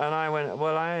 And I went,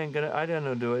 well, I don't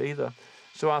know do it either.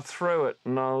 So I'll throw it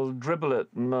and I'll dribble it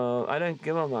and I don't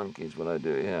give a monkeys what I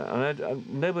do here. And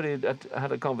nobody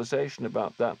had a conversation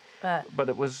about that. But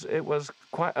it was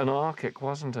quite anarchic,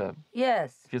 wasn't it?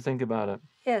 Yes. If you think about it.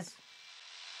 Yes.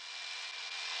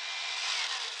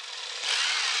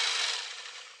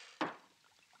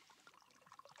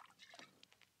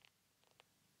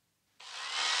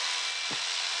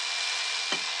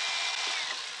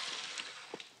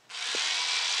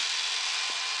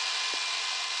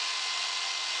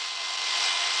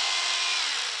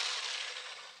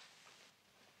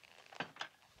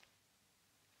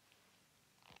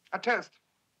 toast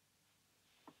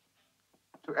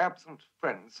to absent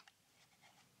friends.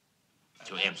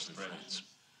 To absent friends.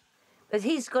 But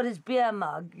he's got his beer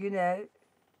mug, you know.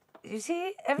 You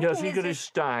see? Everything Yes, he is got his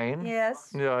stein.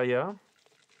 Yes. Yeah, yeah.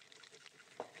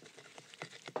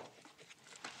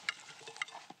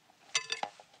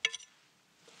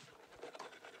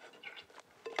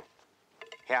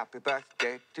 Happy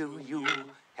birthday to you.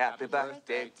 Happy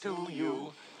birthday to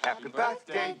you. Happy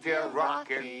birthday, dear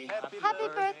Rocky. Happy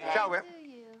birthday Shall we? to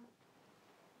you.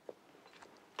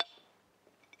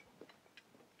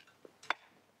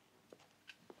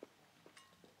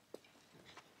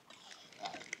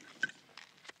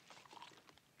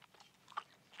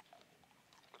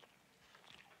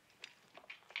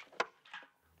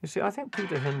 You see, I think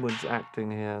Peter Hinwood's acting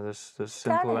here, this simple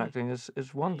Stunning. acting,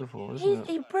 is wonderful, isn't it?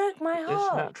 He broke my It's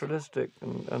heart. naturalistic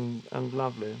and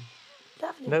lovely.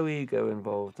 Lovely. No ego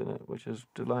involved in it, which is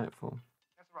delightful.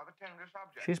 That's a rather tender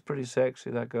subject. She's pretty sexy,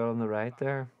 that girl on the right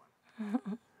there.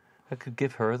 I could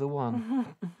give her the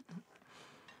one. Not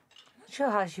sure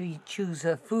how she choose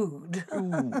her food.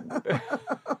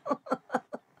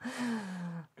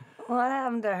 What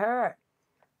happened to her?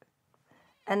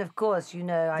 And of course, you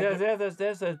know, There's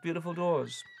those beautiful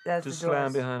doors. There's Just the slam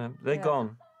doors. behind them. They're Yeah.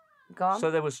 gone. Gone?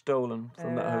 So they were stolen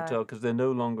from that Right. hotel because they're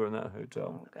no longer in that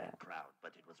hotel. Okay. Crowd,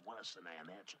 but it was worse than I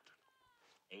imagined.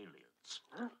 Aliens.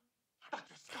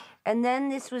 And then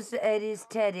this was Eddie's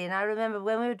Teddy, and I remember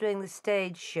when we were doing the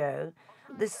stage show,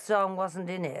 this song wasn't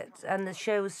in it, and the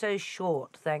show was so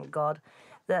short, thank God,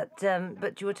 that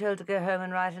but you were told to go home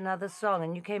and write another song,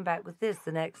 and you came back with this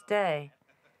the next day.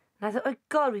 And I thought, oh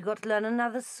God, we've got to learn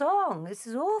another song. This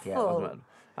is awful. Yeah, wasn't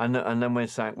it? And then we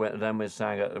sang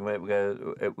it,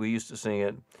 and we used to sing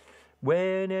it.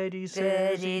 When Eddie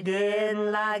says he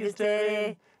didn't like his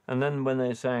Teddy. And then when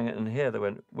they sang it in here, they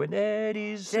went, when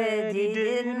Eddie said he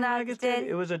didn't like his Teddy.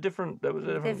 It was a different,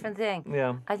 Different thing.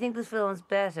 Yeah. I think this film's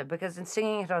better because in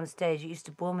singing it on stage, it used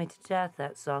to bore me to death,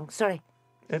 that song. Sorry.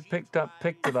 It picked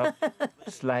it up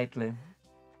slightly.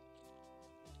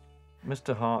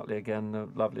 Mr. Hartley again, the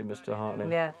lovely Mr.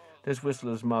 Hartley. Yeah. There's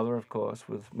Whistler's mother, of course,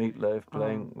 with Meatloaf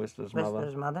playing Whistler's mother.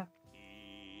 Whistler's mother.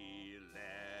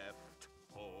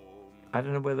 I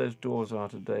don't know where those doors are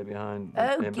today behind. Oh,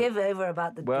 him, but- give over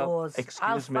about the Well, doors. excuse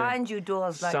I'll me. find you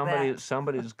doors like that.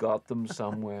 Somebody's got them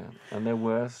somewhere, and they're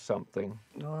worth something.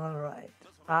 All right.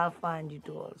 I'll find you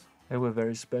doors. They were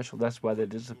very special. That's why they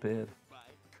disappeared.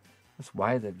 That's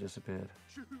why they've disappeared.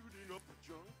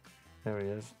 There he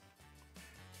is.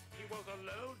 He was a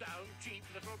low-down, cheap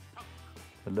little punk.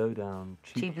 The low-down,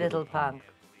 Cheap little punk.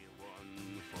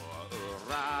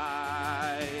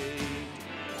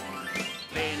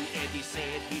 Then Eddie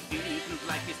said he didn't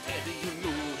like his Teddy. You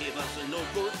knew he was a no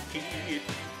good kid.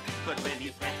 But when he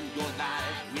threatened your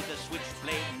life with a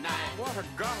switchblade knife, What a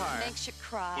guy. Makes you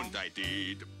cry. I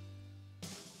did.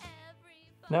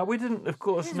 Now we didn't, of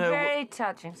course, This is know. very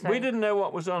touching. Sorry. We didn't know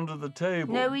what was under the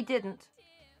table. No, we didn't.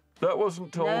 That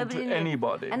wasn't told Nobody to knew.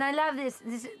 anybody. And I love this.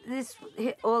 This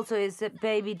also is a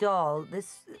baby doll.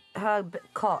 Her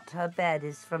cot, her bed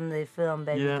is from the film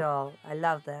Baby Yeah. Doll. I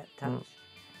love that touch.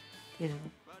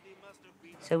 Beautiful.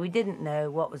 So we didn't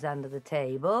know what was under the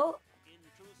table.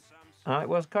 And it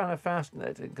was kind of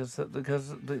fascinating because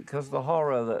the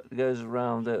horror that goes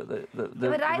around the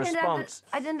but I didn't response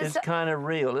I didn't is understand- kind of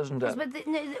real, isn't it?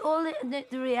 But all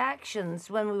the reactions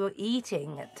when we were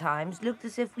eating at times looked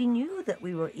as if we knew that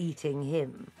we were eating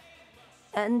him.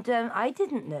 And I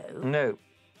didn't know. No.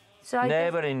 So I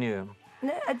guess- Nobody knew.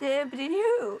 No, nobody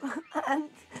knew.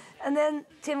 and then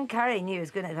Tim Curry knew he was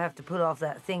going to have to pull off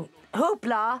that thing.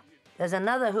 Hoopla! There's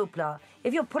another hoopla.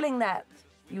 If you're pulling that,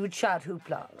 you would shout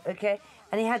hoopla, okay?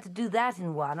 And he had to do that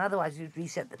in one, otherwise you'd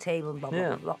reset the table and blah, blah, Yeah.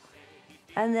 blah, blah.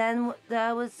 And then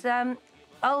there was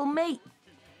old meat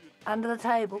under the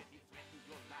table,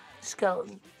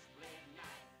 skeleton.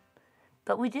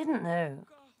 But we didn't know.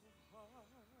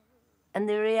 And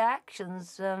the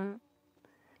reactions,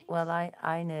 well,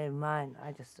 I know mine.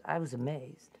 I was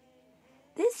amazed.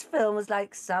 This film was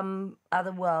like some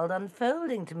other world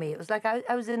unfolding to me. It was like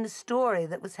I was in a story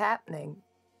that was happening.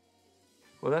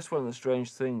 Well, that's one of the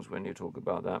strange things when you talk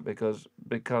about that, because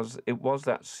it was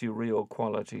that surreal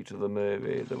quality to the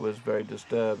movie that was very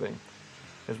disturbing.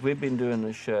 Because we've been doing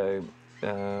the show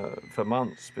for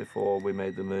months before we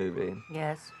made the movie.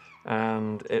 Yes.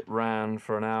 And it ran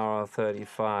for an hour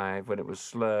 35 when it was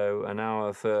slow, an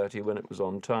hour 30 when it was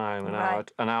on time,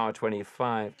 an hour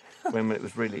 25 when it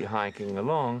was really hiking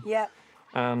along. Yeah.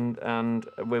 And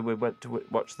we went to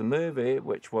watch the movie,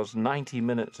 which was 90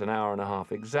 minutes, an hour and a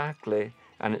half exactly,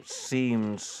 and it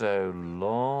seemed so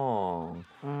long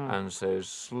and so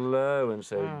slow and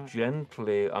so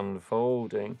gently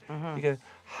unfolding. You go,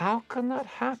 how can that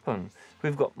happen?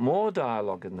 We've got more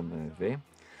dialogue in the movie.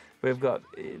 We've got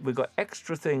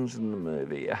extra things in the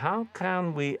movie. How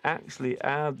can we actually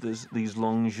add these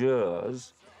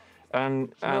longueurs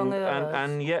and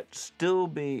yet still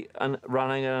be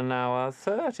running at an hour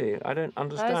 30? I don't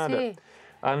understand it.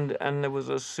 And there was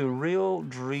a surreal,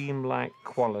 dreamlike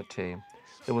quality.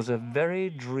 There was a very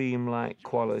dreamlike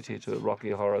quality to Rocky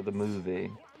Horror the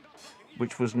movie,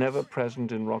 which was never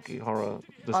present in Rocky Horror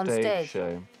the stage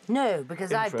show. No,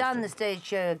 because I've done the stage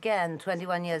show again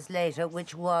 21 years later,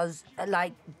 which was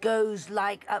goes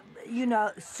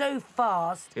so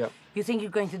fast. Yep. You think you're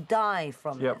going to die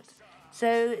from it.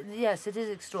 So yes, it is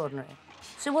extraordinary.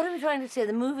 So what are we trying to say?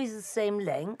 The movie's the same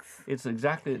length. It's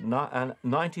exactly a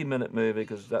 90-minute movie,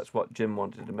 because that's what Jim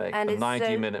wanted to make, and a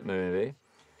 90-minute movie.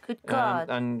 Good God.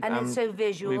 And it's so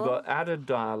visual. We've got added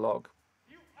dialogue,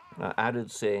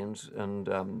 added scenes,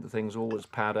 and things always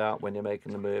pad out when you're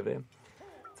making the movie.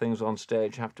 Things on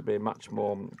stage have to be much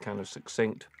more kind of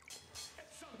succinct.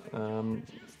 And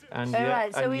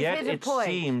yet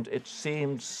it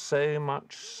seemed so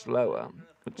much slower.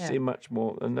 It seemed much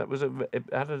more, and it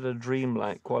added a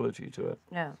dreamlike quality to it.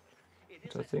 Yeah.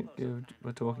 Which I think you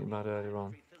were talking about earlier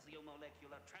on.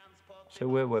 So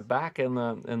we're back in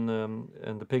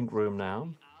the pink room now,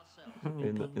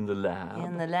 in the lab.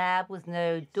 In the lab with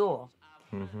no door,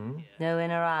 no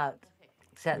in or out,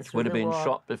 except which would have been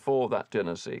shot before that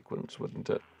dinner sequence, wouldn't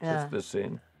it? Yeah. This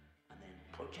scene. And then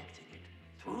projecting it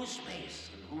through space,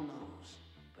 and who knows,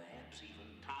 perhaps even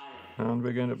time. And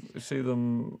we're going to see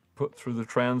them put through the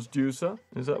transducer.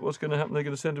 Is that what's going to happen? They're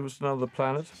going to send us to another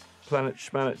planet,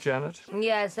 Schmanet Janet.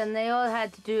 Yes, and they all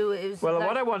had to do. It was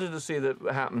what I wanted to see that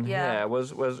happen here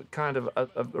was kind of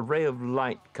a ray of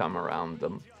light come around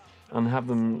them, and have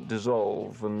them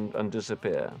dissolve and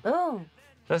disappear. Oh.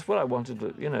 That's what I wanted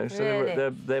to, so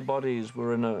really? their bodies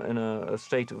were in a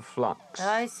state of flux. Oh,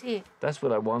 I see. That's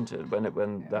what I wanted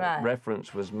when that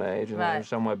reference was made,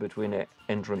 somewhere between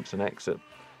entrance and exit.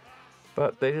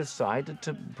 But they decided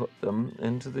to put them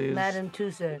into these Madame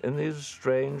Tussauds. In these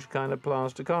strange kind of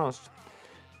plaster casts,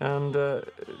 and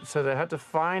so they had to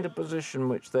find a position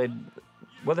which they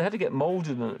had to get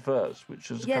moulded in it first, which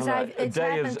is kind of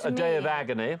a day of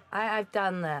agony. I've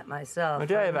done that myself. A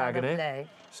day of agony. Play.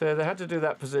 So they had to do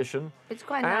that position. It's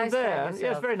quite nice. And then,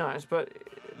 yes, very nice, but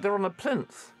they're on a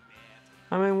plinth.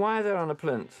 I mean, why are they on a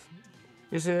plinth?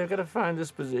 You see, they've got to find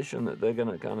this position that they're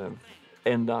going to kind of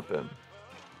end up in.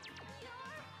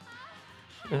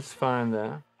 It's fine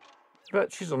there.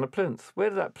 But she's on a plinth. Where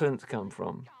did that plinth come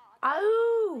from?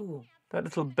 Oh! That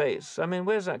little base. I mean,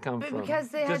 where's that come from? Because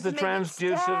they had to make it stand.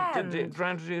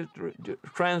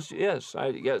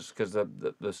 Yes, because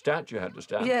the statue had to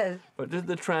stand. Yes. But did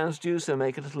the transducer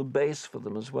make a little base for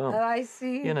them as well? Oh, I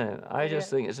see. I just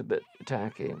think it's a bit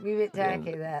tacky. A bit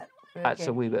tacky, that. Okay. That's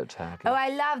a wee bit tacky. Oh, I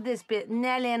love this bit.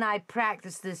 Nellie and I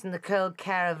practiced this in the cold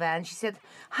caravan. She said,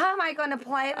 how am I going to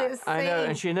play this thing? I know,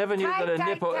 and she never knew that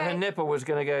her nipple was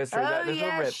going to go through that little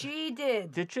rip. Oh, yes, she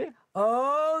did. Did she?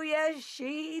 Oh, yes,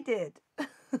 she did.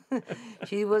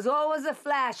 She was always a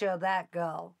flasher, that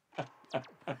girl.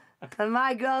 And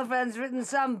my girlfriend's written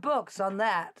some books on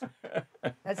that.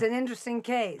 That's an interesting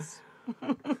case.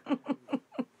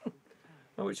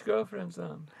 Oh, which girlfriend's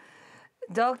that?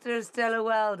 Dr. Stella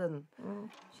Weldon.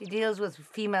 She deals with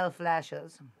female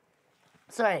flashers.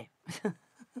 Sorry.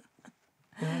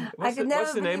 What's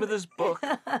the name of this book?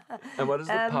 And what is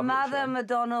the publisher? Mother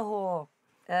Madonna Whore.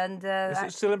 And is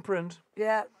it still in print?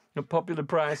 Yeah. At popular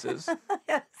prices?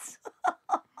 Yes.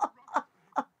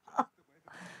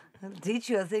 I'll teach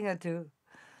you a thing or two.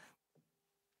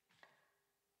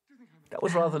 That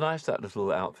was rather nice, that little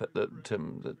outfit that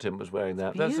Tim was wearing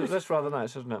there. That's rather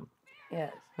nice, isn't it?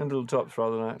 Yes. And little top's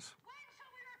rather nice.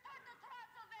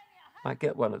 Might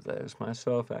get one of those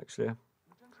myself, actually.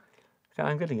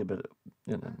 I'm getting a bit,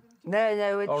 No,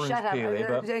 shut up. Peely,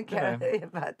 but, don't care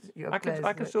about your clothes.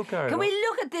 I can still carry Can on. we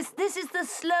look at this? This is the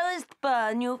slowest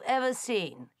burn you've ever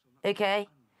seen, okay?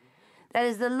 That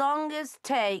is the longest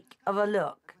take of a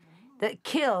look that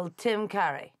killed Tim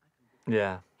Curry.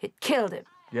 Yeah. It killed him.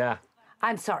 Yeah.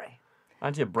 I'm sorry.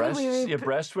 And your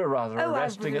breasts were rather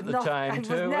arresting at the time,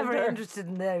 too. I was never interested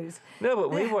in those. No,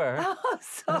 but we were. Oh,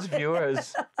 sorry. As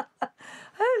viewers.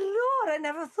 Oh, Lord, I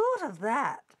never thought of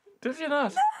that. Did you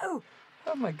not? No.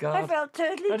 Oh, my God. I felt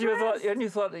totally dressed. You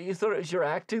thought it was your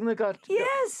acting that got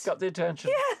the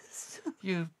attention? Yes.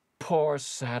 You poor,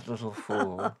 sad little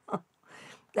fool.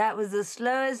 That was the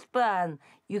slowest burn.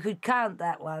 You could count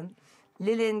that one.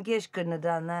 Lillian Gish couldn't have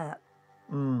done that.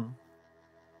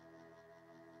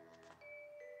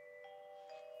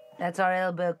 That's our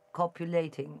elbow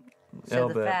copulating. So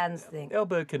the fans think.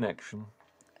 Elbow connection.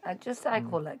 I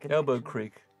call that connection. Elbow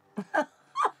creek.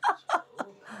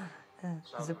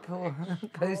 As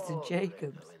opposed to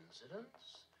Jacobs.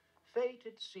 Fate,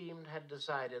 it seemed, had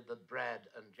decided that Brad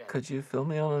and Janet... Could you fill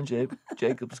me on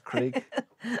Jacobs Creek?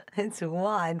 It's a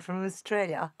wine from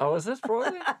Australia. Oh, is this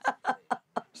really?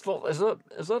 Is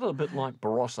that a bit like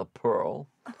Barossa Pearl?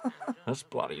 That's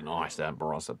bloody nice, that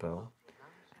Barossa Pearl.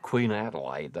 Queen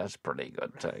Adelaide, that's pretty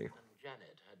good too. And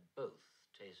Janet had both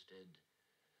tasted...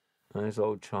 There's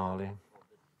old Charlie.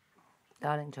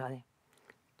 Darling Charlie.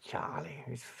 Charlie,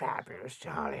 he's fabulous,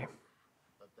 Charlie.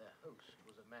 But their host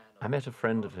was a man I met a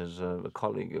friend of his, a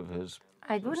colleague of his.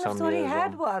 I wouldn't have thought he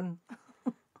had one.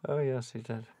 Oh, yes, he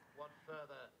did.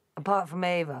 Apart from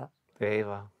Ava.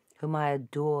 Ava. Whom I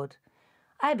adored.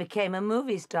 I became a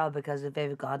movie star because of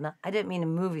Ava Gardner. I don't mean a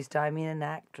movie star, I mean an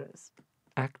actress.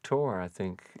 Actor, I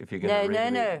think, if you're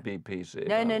going to be PC.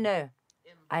 No.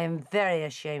 I am very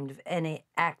ashamed of any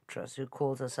actress who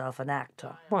calls herself an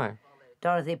actor. Why?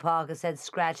 Dorothy Parker said,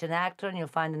 scratch an actor and you'll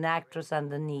find an actress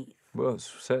underneath. Well, it's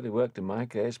certainly worked in my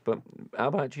case, but how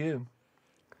about you?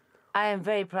 I am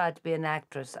very proud to be an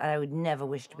actress, and I would never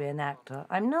wish to be an actor.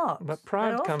 I'm not. But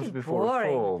pride comes before a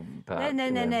fall, Pat.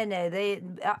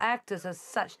 No. Actors are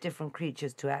such different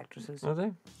creatures to actresses. Are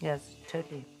they? Yes,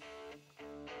 totally.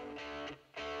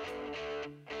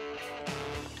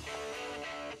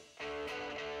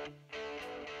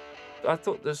 I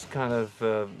thought this kind of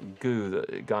goo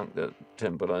that gunked at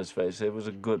Timberline's face here was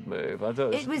a good move. I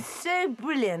thought it was so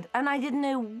brilliant, and I didn't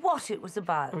know what it was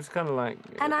about. It was kind of like...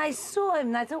 And I saw him,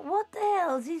 and I thought, what the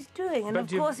hell is he doing? And of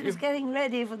course, he was getting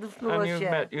ready for the floor show.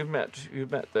 And you've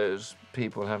met those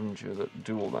people, haven't you, that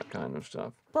do all that kind of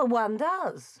stuff? Well, one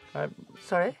does.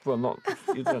 Sorry? Well, not...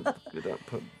 You don't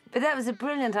put... But that was a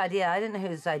brilliant idea. I didn't know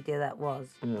whose idea that was.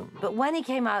 Yeah. But when he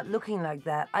came out looking like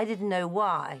that, I didn't know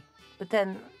why. But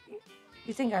then...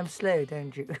 You think I'm slow,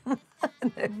 don't you?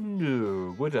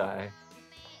 No, would I?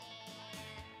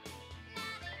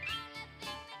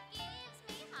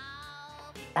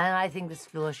 And I think this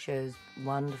floor show's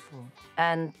wonderful.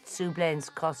 And Sue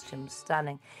Blaine's costume,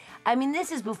 stunning. I mean,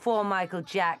 this is before Michael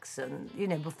Jackson,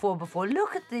 before.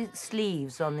 Look at the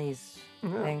sleeves on these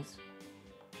things.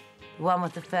 The one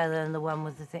with the feather and the one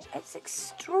with the thing. It's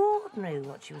extraordinary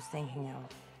what she was thinking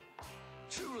of.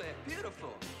 Truly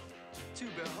beautiful to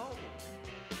behold.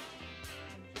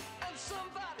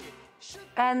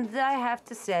 And I have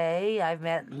to say, I've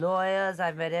met lawyers,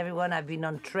 I've met everyone, I've been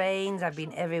on trains, I've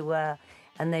been everywhere,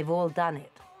 and they've all done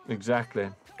it. Exactly.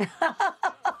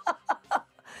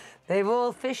 They've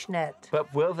all fishnet.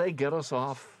 But will they get us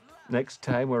off next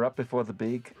time we're up before the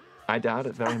beak? I doubt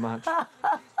it very much. I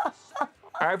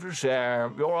have to say,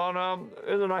 Your Honor,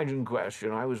 in the night in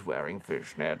question, I was wearing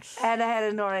fishnets. And I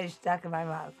had an orange stuck in my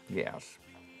mouth. Yes.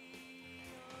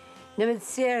 No, but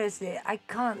seriously, I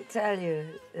can't tell you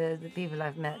the people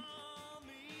I've met.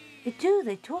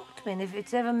 They talk to me, and if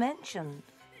it's ever mentioned,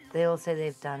 they all say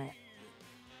they've done it.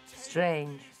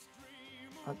 Strange.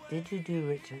 What did you do,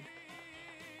 Richard?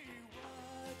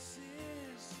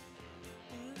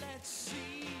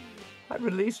 I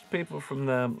released people from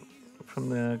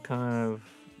the kind of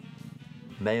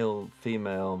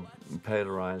male-female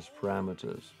polarized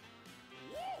parameters.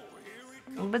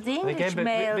 But the English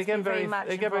males very much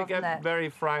involved in that. Very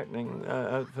frightening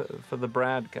for the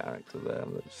Brad character there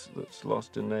that's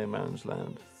lost in no man's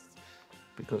land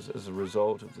because as a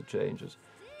result of the changes.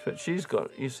 But she's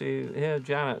got, you see, here,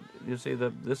 Janet, you see,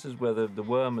 this is where the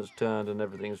worm has turned and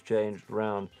everything's changed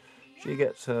around. She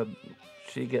gets her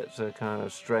kind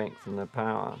of strength and her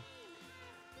power.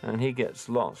 And he gets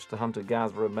lost. The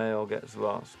hunter-gatherer male gets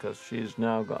lost because she's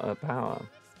now got her power.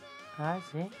 I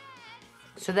see.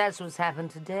 So that's what's happened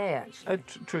today, actually.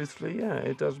 Truthfully, yeah,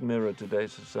 it does mirror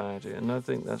today's society, and I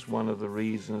think that's one of the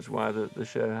reasons why the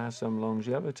show has some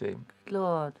longevity. Good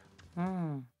Lord.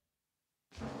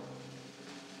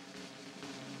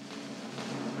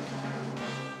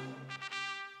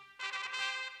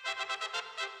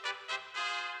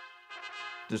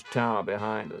 This tower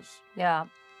behind us. Yeah.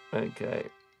 Okay.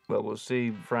 Well, we'll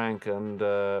see Frank and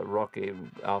Rocky,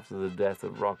 after the death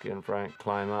of Rocky and Frank,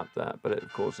 climb up that. But,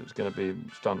 of course, it's going to be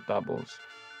stunt doubles.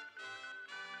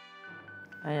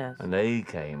 Oh, yes. And they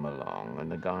came along,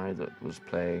 and the guy that was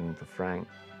playing the Frank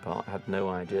part had no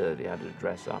idea that he had to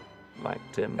dress up like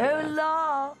Tim. Oh,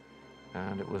 Lord!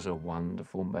 And it was a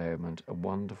wonderful moment, a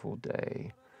wonderful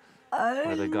day. Oh,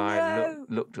 where the guy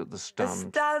looked at the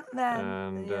stunt. The stuntman.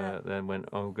 And then went,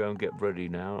 I'll go and get ready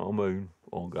now.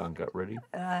 I'll go and get ready.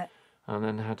 Right. and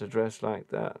then had to dress like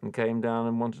that, and came down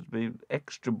and wanted to be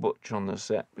extra butch on the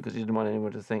set because he didn't want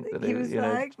anyone to think that He was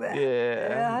like that. Yeah,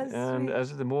 Yeah, and sweet.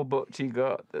 as the more butch he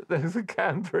got, the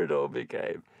camper it all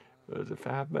became. It was a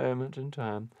fab moment in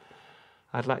time.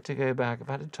 I'd like to go back. If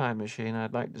I had a time machine,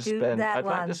 I'd like to spend. that I'd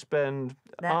like to one. spend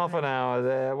That half an one. hour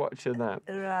there watching that,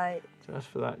 Right. just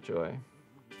for that joy.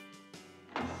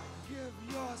 Give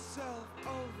yourself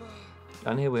over.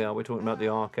 And here we are. We're talking about the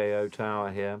RKO Tower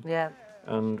here. Yeah.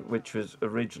 And which was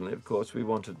originally, of course, we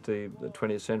wanted the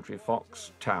 20th Century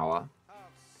Fox Tower.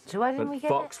 So why didn't But we get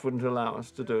Fox wouldn't allow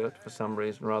us to do it for some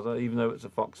reason or other. Even though it's a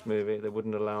Fox movie, they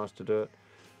wouldn't allow us to do it.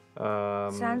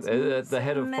 Sounds The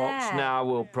head of Fox mad. now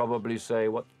will probably say,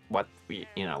 what was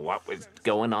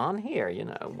going on here?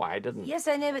 Why didn't? Yes,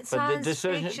 I know, but But the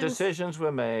science fiction's- decisions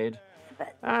were made,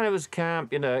 and it was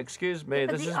camp. Excuse me,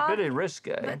 but this the is art- pretty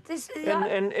risque. but this-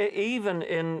 and even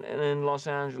in Los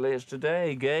Angeles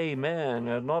today, gay men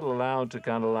are not allowed to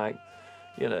kind of like,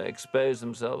 expose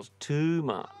themselves too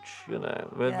much. We're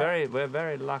Yeah.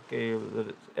 very lucky that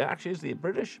it actually is the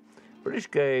British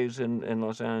gays in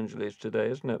Los Angeles today,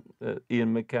 isn't it?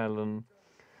 Ian McKellen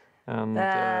and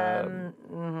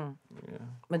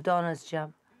Madonna's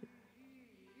jump.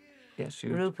 yes,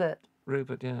 Rupert,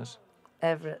 yes.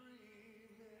 Everett.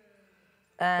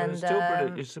 But And it's still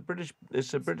British.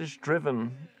 It's a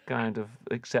British-driven kind of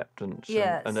acceptance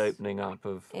Yes. and opening up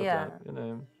of Yeah.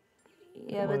 that.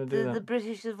 yeah, wanna but do the that.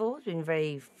 British have always been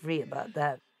very free about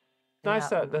that.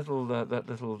 Nice Yeah. that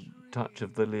little touch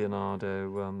of the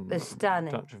Leonardo. It's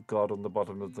stunning. Touch of God on the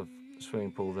bottom of the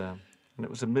swimming pool there, and it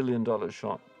was $1 million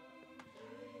shot,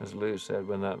 as Lou said,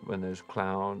 when those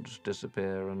clouds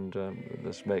disappear and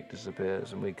the smoke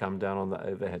disappears, and we come down on that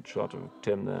overhead shot of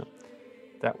Tim there.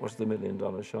 That was the $1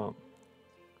 million shot.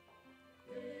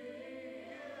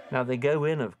 Now they go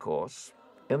in, of course.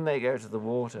 In they go to the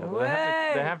water. But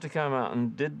they have to come out.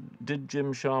 And did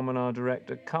Jim Sharman, our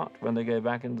director, cut when they go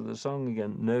back into the song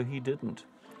again? No, he didn't.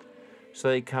 So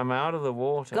they come out of the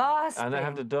water and they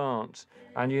have to dance.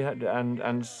 And you had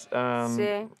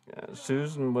to,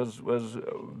 Susan was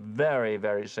very,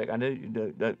 very sick. I know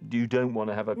you don't want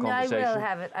to have a No, I will conversation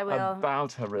have it. I will.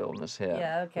 about her illness here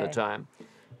Yeah, okay. at the time.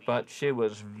 But she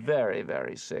was very,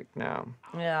 very sick now.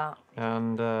 Yeah.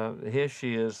 And here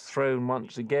she is thrown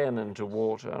once again into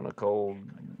water on a cold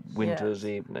winter's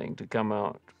evening to come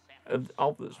out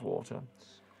of this water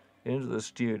into the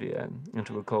studio,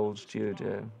 into a cold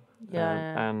studio,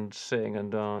 and sing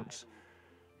and dance.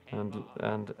 And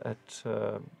at...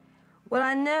 Well,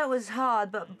 I know it was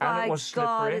hard, but by it was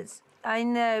God, slippery. I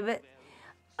know, but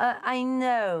I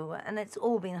know, and it's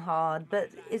all been hard, but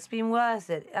it's been worth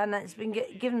it, and it's been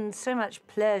given so much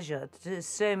pleasure to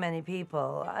so many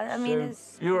people. I mean,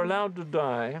 it's... You're allowed to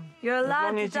die. You're as allowed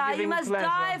long to as you're die. You giving must pleasure.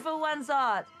 die for one's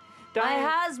art. My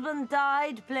husband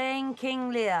died playing King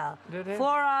Lear. Did he? 4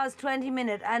 hours, 20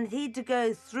 minutes, and he had to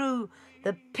go through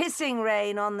the pissing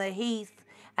rain on the heath,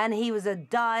 and he was a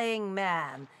dying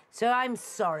man. So I'm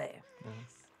sorry.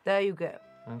 There you go.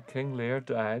 And King Lear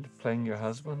died playing your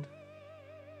husband.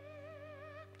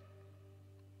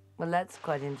 Well, that's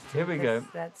quite interesting. Here we go.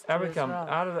 That's Here we Tourist come. Rock.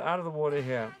 Out of the water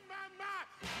here.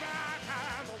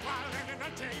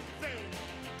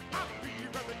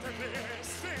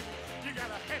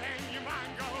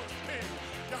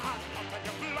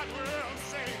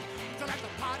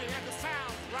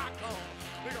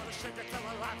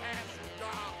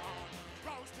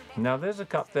 Now there's a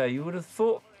cup there. You would have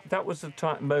thought that was the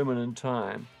moment in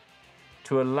time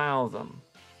to allow them,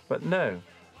 but no.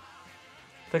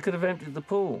 They could have emptied the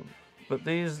pool, but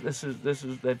this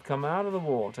is they've come out of the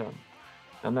water,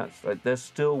 and that's like they're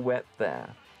still wet there.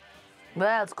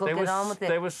 Well, it's called They Get were On With It.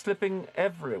 they were slipping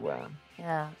everywhere.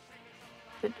 Yeah.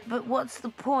 But what's the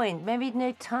point? Maybe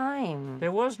no time.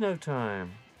 There was no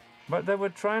time, but they were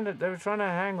trying to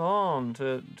hang on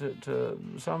to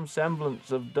some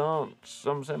semblance of dance,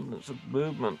 some semblance of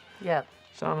movement, Yeah.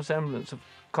 some semblance of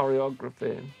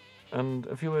choreography, and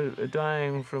if you were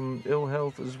dying from ill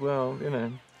health as well,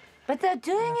 But they're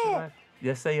doing it.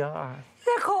 Yes, they are.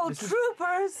 They're called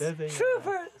troopers. There they are.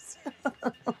 Troopers.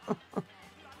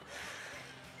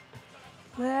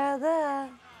 They're there.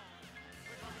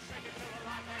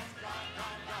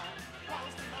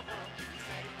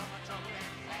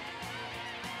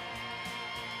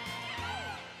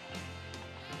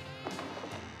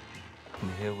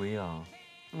 And here we are.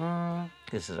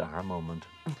 This is our moment.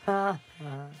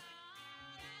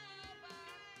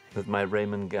 With my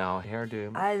Raymond Gow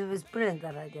hairdo. It was brilliant,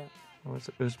 that idea.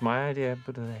 It was my idea,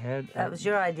 but the head... That was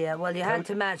your idea. Well, you had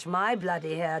to match my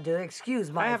bloody hairdo.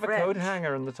 Excuse my I have French. a coat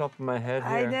hanger on the top of my head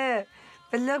here. I know.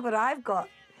 But look what I've got.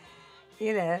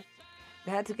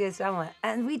 We had to go somewhere.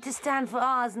 And we had to stand for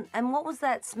hours. And what was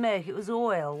that smoke? It was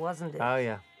oil, wasn't it? Oh,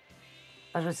 yeah.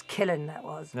 That was killing, that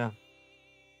was. Yeah.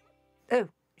 Oh,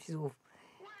 she's off.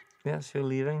 Yes, you're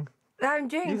leaving. I'm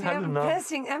doing You've it. had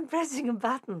enough. I'm pressing a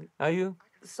button. Are you?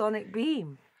 Sonic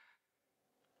beam.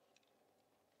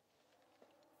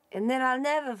 And then I'll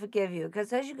never forgive you,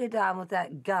 because as you go down with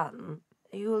that gun,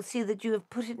 you will see that you have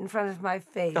put it in front of my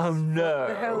face. Oh, no.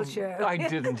 The whole show. I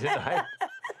didn't, did I?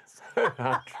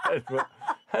 I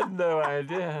had no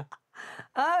idea.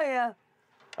 Oh, yeah.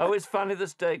 Oh, it's funny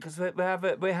this day because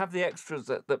we have the extras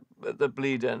that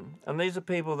bleed in, and these are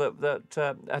people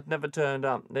that had never turned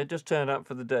up. They just turned up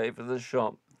for the day for the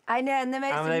shop. I know, and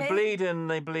they bleed in,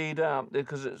 they bleed out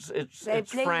because it's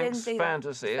Frank's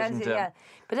fantasy, isn't it? Yeah.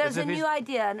 But it was a new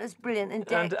idea, and it was brilliant.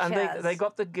 And they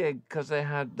got the gig because they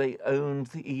owned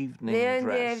the evening They dress.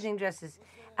 owned the evening dresses,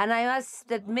 and I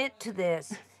must admit to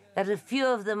this that a few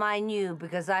of them I knew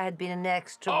because I had been an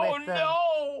extra with them.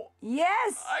 Oh no!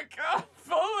 Yes. I can't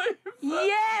believe that.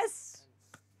 Yes.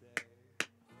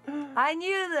 I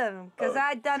knew them because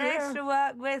I'd done dear. extra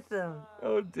work with them.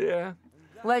 Oh dear.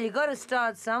 Well, you got to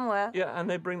start somewhere. Yeah, and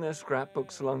they bring their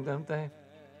scrapbooks along, don't they?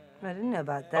 I didn't know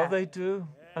about that. Oh, they do.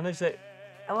 And they say,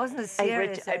 I wasn't a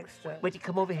serious extra. Would you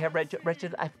come over here, Richard?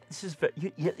 This is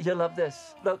you love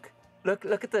this. Look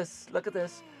at this. Look at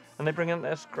this. And they bring in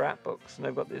their scrapbooks, and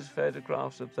they've got these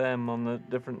photographs of them on the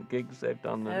different gigs they've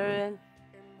done.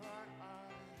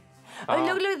 Oh,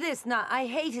 look at this. Now, I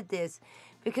hated this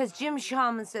because Jim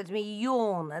Sharman said to me,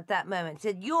 yawn at that moment. He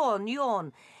said, yawn,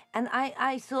 yawn. And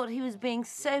I thought he was being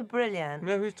so brilliant.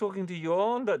 No, who's talking to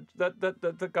Yawn?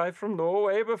 The guy from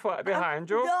Norway behind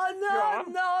you? No.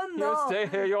 You stay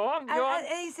here, Yawn. And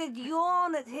he said,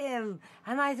 yawn at him.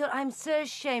 And I thought, I'm so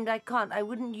ashamed, I can't. I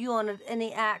wouldn't yawn at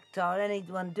any actor or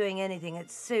anyone doing anything.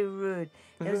 It's so rude.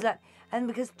 It was like, and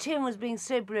because Tim was being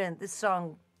so brilliant, this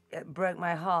song broke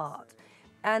my heart.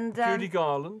 And Judy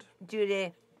Garland.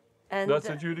 Judy. And, That's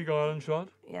a Judy Garland shot?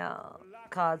 Yeah.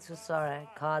 Cards for sorrow,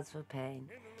 cards for pain.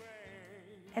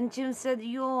 And Jim said,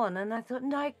 yawn. And I thought,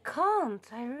 no, I can't.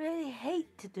 I really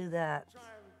hate to do that.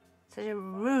 Such a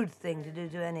rude thing to do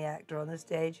to any actor on the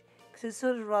stage, because it's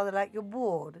sort of rather like you're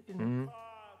bored. You know? Mm-hmm.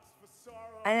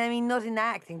 And I mean, not in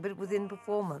acting, but within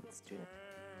performance. Too.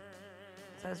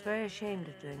 So I was very ashamed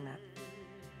of doing that.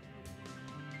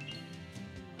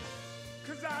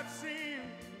 'Cause I've seen.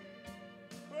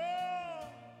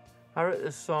 I wrote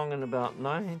this song in about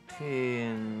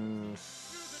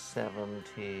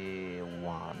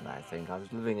 1971, I think. I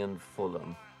was living in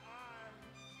Fulham.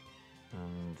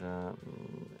 And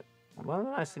one of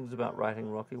the nice things about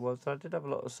writing Rocky was that I did have a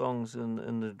lot of songs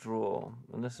in the drawer,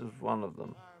 and this was one of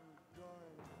them.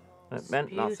 And it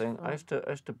meant nothing. I used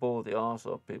to bore the arse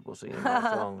off people singing my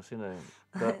songs, you know.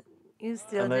 But, you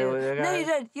still do. No, you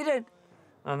don't. You don't.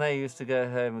 And they used to go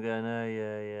home and going, oh,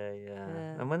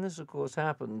 yeah. And when this, of course,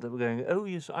 happened, they were going, oh,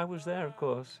 yes, I was there, of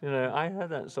course. You know, I heard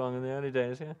that song in the early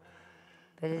days, yeah.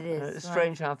 But it is. It's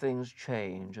strange how things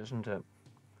change, isn't it?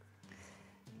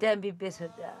 Don't be bitter,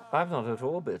 Dad. I'm not at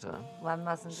all bitter. One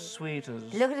mustn't be. Sweet as...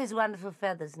 Look at his wonderful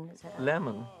feathers in his hair.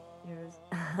 Lemon. Yours.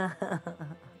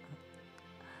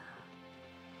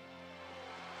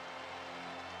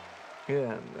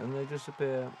 Yeah, and they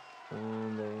disappear.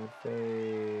 And they fade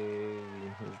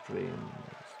in his dreams.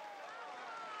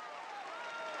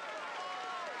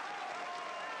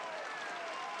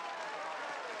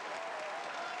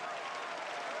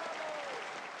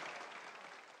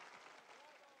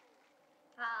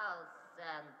 How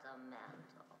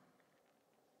sentimental.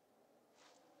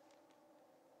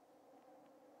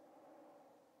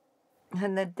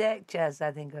 And the deck chairs,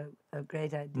 I think, are a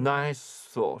great idea. Nice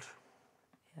thought.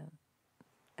 Yeah.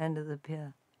 End of the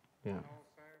pier. Yeah.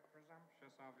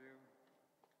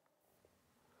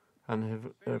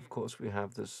 And of course we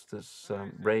have this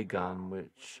ray gun,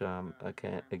 which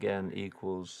again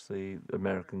equals the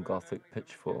American Gothic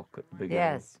pitchfork at the beginning.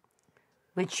 Yes,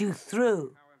 which you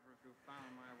threw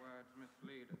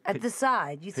at the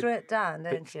side. You threw it down,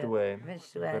 don't pitched you? Away.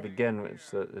 Pitched away. But again,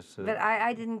 it's a But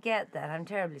I didn't get that. I'm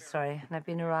terribly sorry, and I've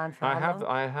been around for how long?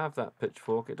 I have that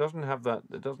pitchfork. It doesn't have that.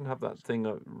 It doesn't have that thing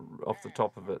off the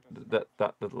top of it.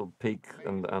 That little peak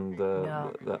and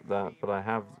No. that. But I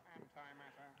have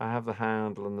the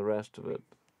handle and the rest of it.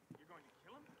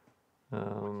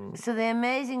 So the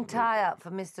amazing tie-up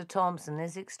for Mr. Thompson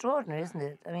is extraordinary, isn't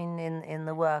it? I mean, in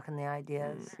the work and the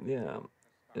ideas. Yeah,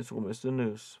 it's almost a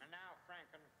noose.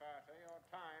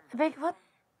 I beg what?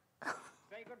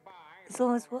 It's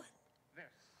almost what?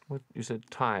 What you said?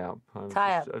 Tie up.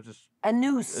 Tie-up. A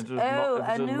noose. It was a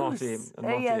a noose. knotty,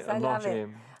 Yes, I love knotty, it.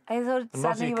 I thought a knotty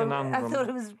suddenly conundrum. I thought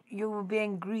it was you were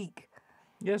being Greek.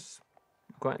 Yes.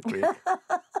 quite Greek.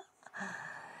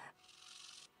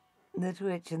 The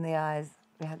twitch in the eyes.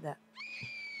 We had that.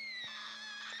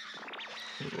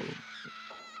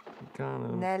 Kind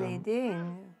of, Nellie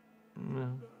Dean.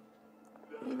 no.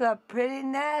 You got pretty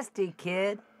nasty,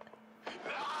 kid.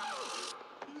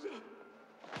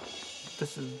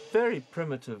 This is very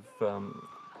primitive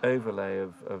overlay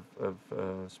of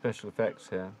special effects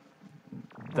here.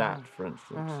 That, for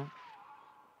instance.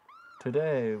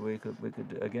 Today we could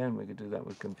do that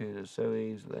with computers so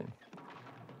easily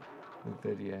with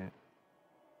video.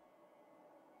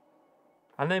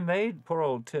 And they made poor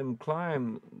old Tim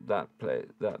climb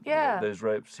those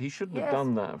ropes. He shouldn't have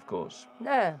done that, of course.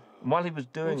 No. While he was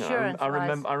doing it, I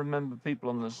Insurance-wise. remember people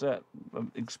on the set,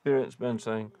 experienced men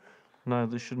saying, "No,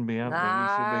 this shouldn't be happening. No. You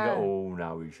should be oh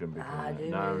no, we shouldn't be doing that. do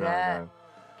No, that.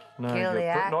 no. Kill the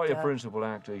Not your actor. principal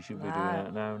actor. He should be doing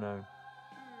that. No."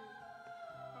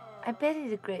 I bet he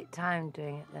had a great time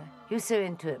doing it, though. He was so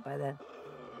into it by then.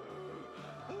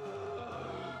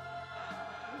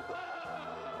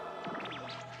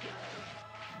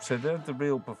 So they're the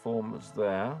real performers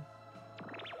there.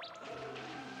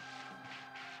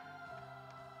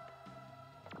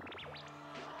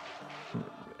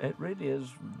 It really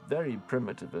is very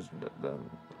primitive, isn't it? The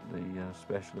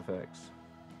special effects.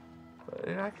 But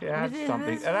it actually adds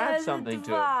something. It adds something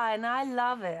to it. Fine, I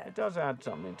love it. It does add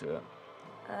something to it.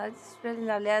 It's really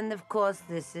lovely. And of course,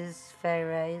 this is Fay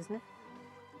Ray, isn't it?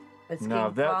 It's No,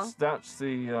 King that's Kong. that's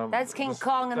the. That's King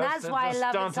Kong, and that's why I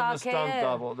love the its stunt and the stunt RKO.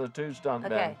 double, the two stunt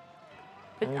men. Okay.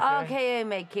 But Okay. RKO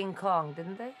made King Kong,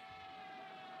 didn't they?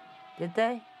 Did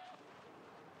they?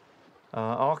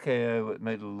 RKO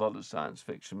made a lot of science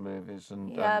fiction movies, and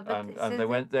Yeah, but and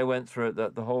so they went through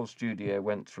the whole studio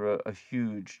went through a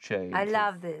huge change. I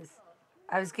love this.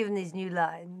 I was given these new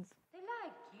lines. They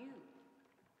like you.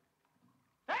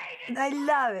 And I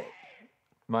love it.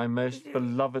 My most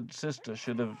beloved sister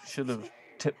should have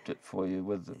tipped it for you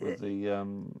with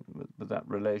that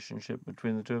relationship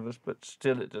between the two of us, but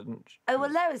still it didn't. Oh,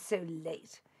 well, that was so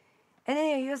late. And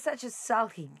anyway, you're such a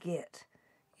sulky git.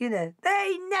 You know,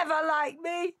 they never liked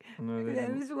me. No, they It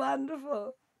didn't. was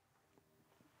wonderful.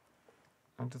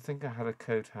 And to think I had a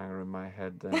coat hanger in my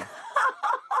head then.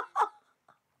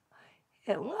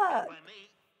 It worked.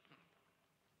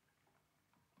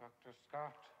 Dr.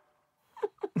 Scott.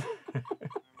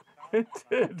 It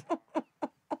did.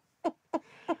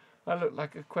 I look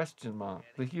like a question mark,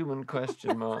 the human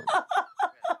question mark.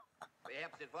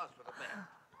 Perhaps it was for the best.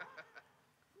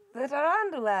 But our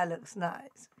underwear looks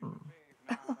nice. Now,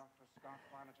 Dr. Scott,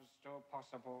 while it is still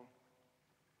possible,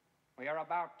 we are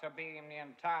about to beam the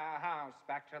entire house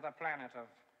back to the planet of...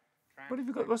 What have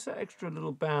you got? What's that extra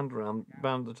little band around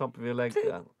the top of your leg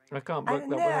there? I can't work that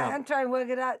one I'm out. trying to work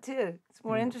it out too. It's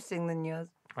more interesting than yours.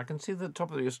 I can see the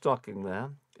top of your stocking there,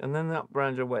 and then up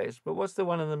around your waist. But what's the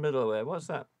one in the middle there? What's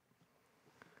that?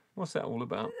 What's that all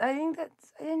about? I think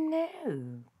that's... I don't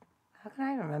know. How can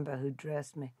I remember who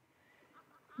dressed me?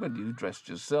 Well, you dressed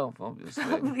yourself, obviously.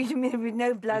 You mean with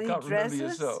no bloody you can't dresses?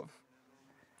 remember yourself.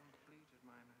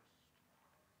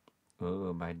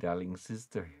 Oh, my darling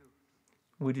sister.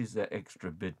 What is that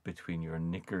extra bit between your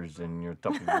knickers and your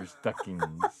top of your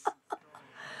stockings?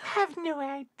 Have no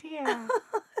idea.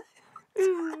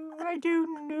 Ooh, I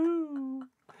don't know.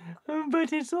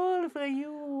 But it's all for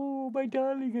you, my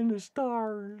darling, and the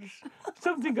stars.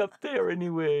 Something up there,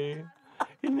 anyway.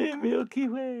 In the Milky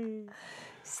Way.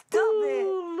 Stop it.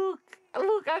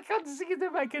 Look, I can see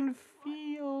them. I can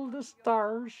feel the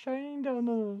stars shining down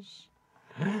on us.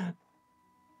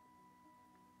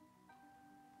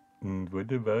 And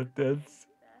what about that?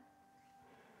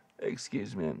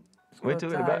 Excuse me. We're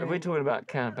talking about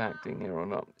camp acting here or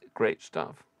not? Great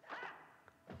stuff.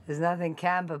 There's nothing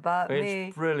camp about me.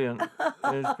 It's brilliant.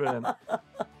 It's brilliant.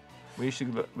 We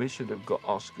should have got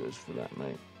Oscars for that,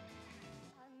 mate.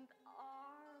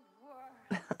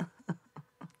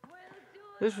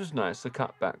 This was nice. The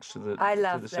cutbacks to the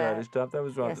Saudi that. stuff. That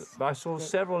was rather. Yes. I saw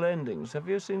several endings. Have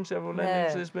you seen several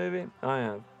endings of this movie? I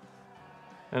have.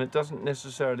 And it doesn't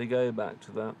necessarily go back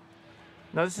to that.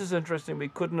 Now this is interesting. We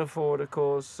couldn't afford, of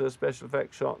course, a special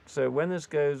effect shot. So when this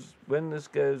goes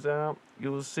out,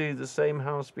 you will see the same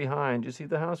house behind. You see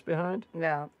the house behind?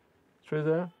 Yeah. Through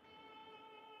there.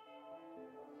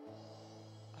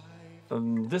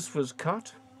 And this was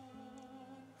cut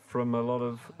from a lot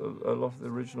of the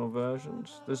original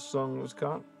versions. This song was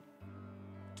cut.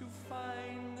 To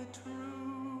find the truth.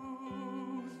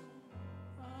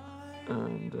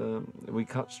 And we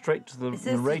cut straight to the It says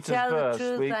to narrator's tell the verse.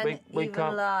 truth and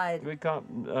even lied. We cut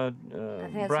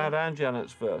that's Brad right. and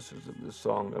Janet's verses of the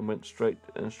song and went straight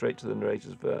to the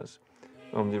narrator's verse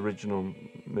on the original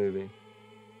movie.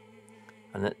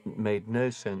 And it made no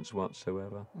sense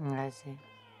whatsoever. I see.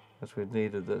 Because we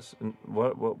needed this. And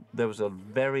there was a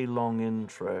very long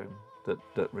intro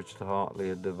that Richard Hartley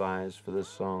had devised for this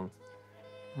song.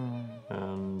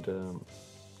 And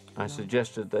I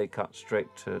suggested they cut straight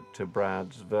to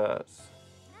Brad's verse.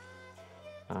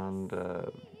 And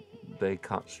they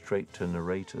cut straight to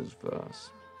narrator's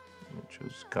verse, which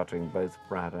was cutting both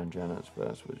Brad and Janet's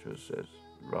verse, which was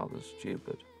rather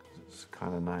stupid. It's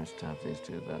kind of nice to have these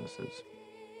two verses.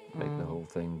 Make the whole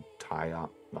thing tie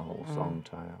up, the whole song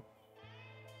tie up.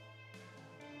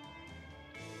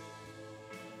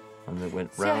 And it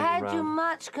went round and round. So had you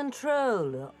much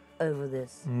control over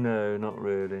this? No, not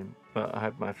really. But I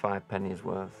had my 5 pennies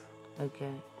worth.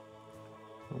 Okay.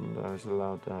 And I was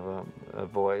allowed to have a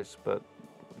voice, but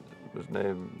there was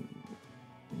no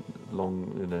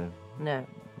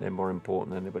no more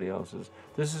important than anybody else's.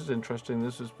 This is interesting.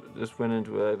 This went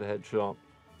into an overhead shot,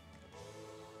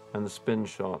 and the spin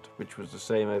shot, which was the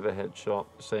same overhead shot,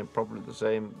 exactly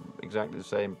the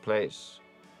same place.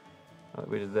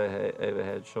 We did the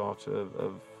overhead shot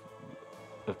of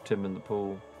Tim in the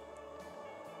pool,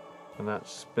 and that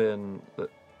spin that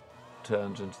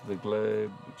turns into the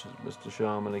globe, which is Mr.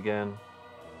 Sharman again.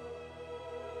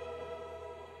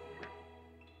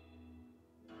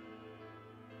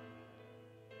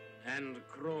 And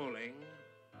crawling.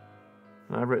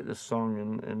 I wrote this song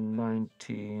in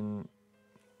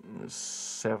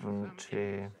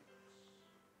 1970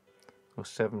 or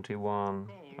 71.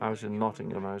 I was in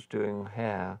Nottingham. I was doing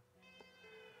hair.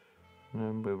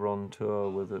 And we were on tour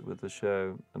with the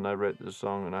show, and I wrote this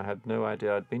song, and I had no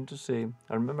idea. I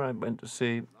remember I went to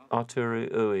see Arturo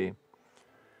Ui.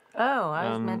 Oh, I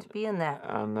was meant to be in that.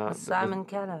 And with Simon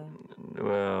Callow.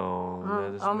 Well,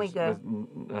 no, this on we was go.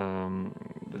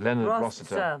 with Leonard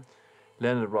Rossiter.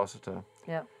 Leonard Rossiter.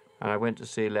 Yep. And I went to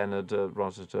see Leonard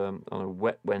Rossiter on a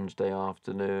wet Wednesday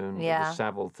afternoon at the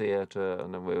Savile Theatre,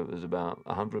 and there was about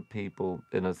 100 people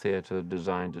in a theatre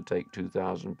designed to take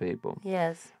 2,000 people.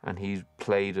 Yes. And he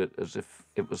played it as if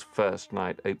it was first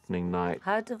night, opening night.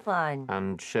 How divine.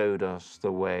 And showed us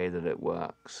the way that it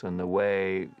works, and the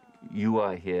way you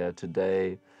are here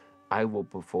today, I will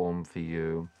perform for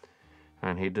you.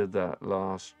 And he did that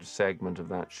last segment of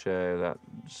that show, that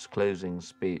closing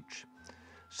speech,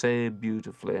 so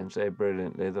beautifully and so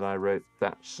brilliantly that I wrote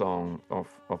that song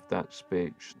off that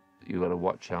speech. You got to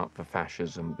watch out for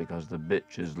fascism because the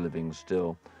bitch is living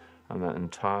still. And that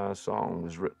entire song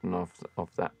was written off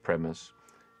that premise,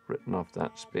 written off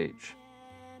that speech.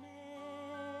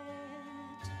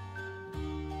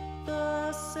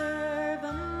 The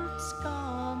servants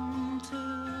gone to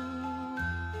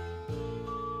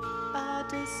a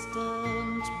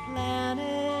distant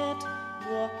planet.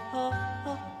 Whoa.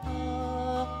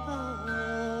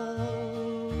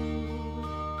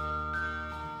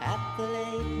 At the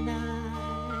late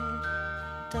night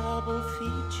double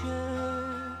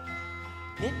feature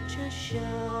picture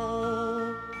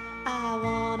show, I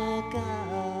wanna go.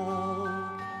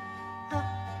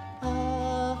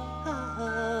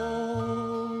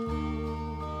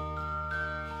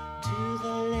 To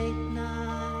the late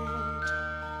night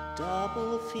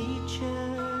double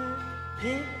feature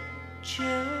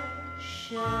picture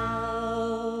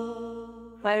show.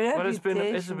 Well, it's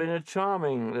been a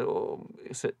charming little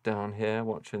sit down here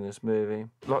watching this movie.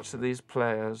 Lots of these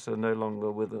players are no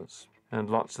longer with us, and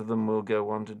lots of them will go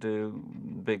on to do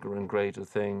bigger and greater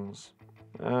things.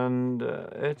 And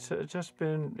it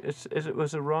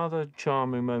was a rather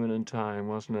charming moment in time,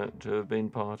 wasn't it, to have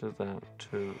been part of that?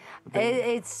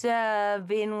 It's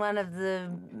been one of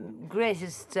the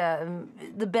greatest,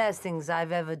 the best things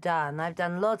I've ever done. I've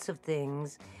done lots of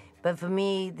things, but for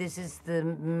me, this is the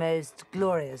most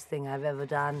glorious thing I've ever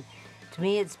done. To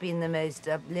me, it's been the most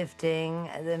uplifting,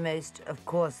 the most, of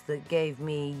course, that gave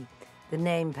me the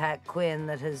name Pat Quinn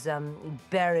that has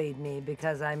buried me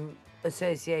because I'm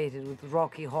associated with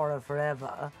Rocky Horror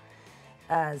forever.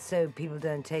 So people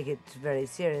don't take it very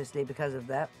seriously because of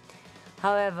that.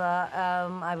 However,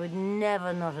 I would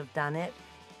never not have done it.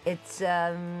 It's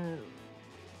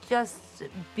just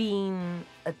been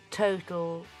a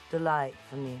total delight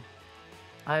for me.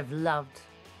 I've loved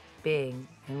being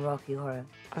in Rocky Horror.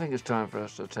 I think it's time for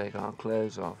us to take our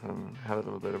clothes off and have a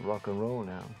little bit of rock and roll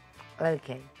now.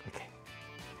 Okay. Okay.